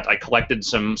to do. I collected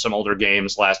some older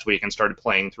games last week and started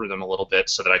playing through them a little bit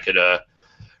so that I could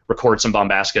record some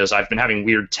Bombaskas. I've been having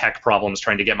weird tech problems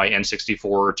trying to get my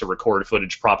N64 to record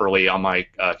footage properly on my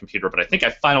computer, but I think I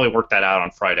finally worked that out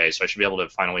on Friday, so I should be able to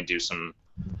finally do some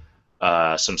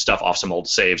stuff off some old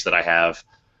saves that I have.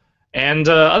 And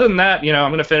other than that,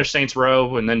 I'm going to finish Saints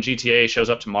Row, and then GTA shows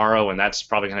up tomorrow, and that's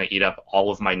probably going to eat up all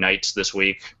of my nights this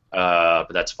week.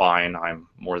 But that's fine. I'm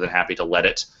more than happy to let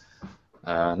it.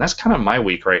 And that's kind of my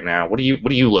week right now. What are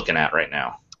you looking at right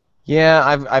now? Yeah,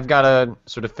 I've got to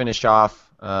sort of finish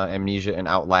off Amnesia and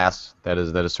Outlast. That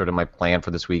is sort of my plan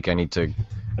for this week. I need to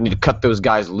cut those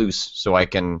guys loose so I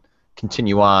can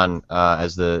continue on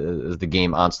as the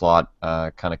game Onslaught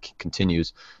kind of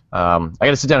continues. I got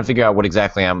to sit down and figure out what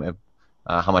exactly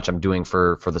how much I'm doing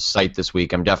for the site this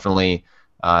week. I'm definitely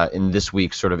in this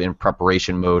week sort of in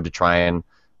preparation mode to try and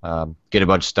get a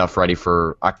bunch of stuff ready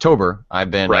for October.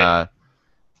 I've been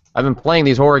playing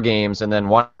these horror games and then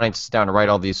wanting to sit down and write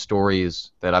all these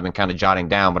stories that I've been kind of jotting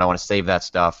down, but I want to save that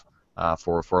stuff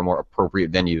for a more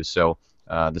appropriate venue. So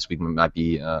this week might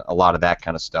be a lot of that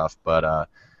kind of stuff. But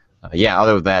yeah,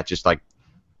 other than that, just like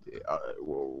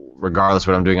regardless of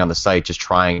what I'm doing on the site, just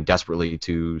trying desperately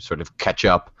to sort of catch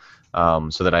up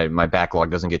so that my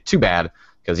backlog doesn't get too bad.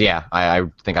 Because, yeah, I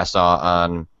think I saw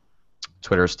on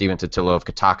Twitter Steven Totillo of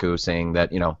Kotaku saying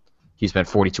that, he spent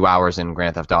 42 hours in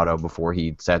Grand Theft Auto before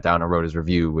he sat down and wrote his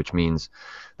review, which means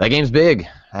that game's big.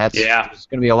 There's going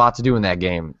to be a lot to do in that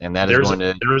game. And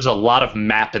there's a lot of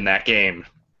map in that game.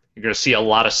 You're going to see a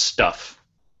lot of stuff.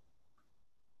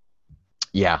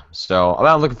 Yeah, so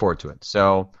I'm looking forward to it.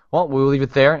 So, well, we'll leave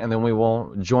it there, and then we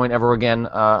will join Ever again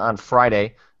on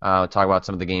Friday. Talk about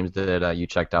some of the games that you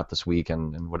checked out this week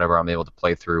and whatever I'm able to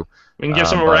play through. We can give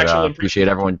some actual appreciate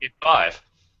everyone. 5.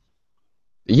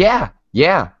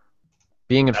 Yeah.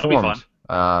 Being informed.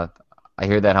 I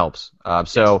hear that helps.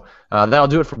 So that'll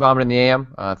do it for Bombing in the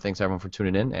AM. Thanks everyone for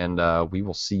tuning in, and we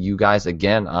will see you guys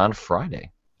again on Friday.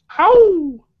 How?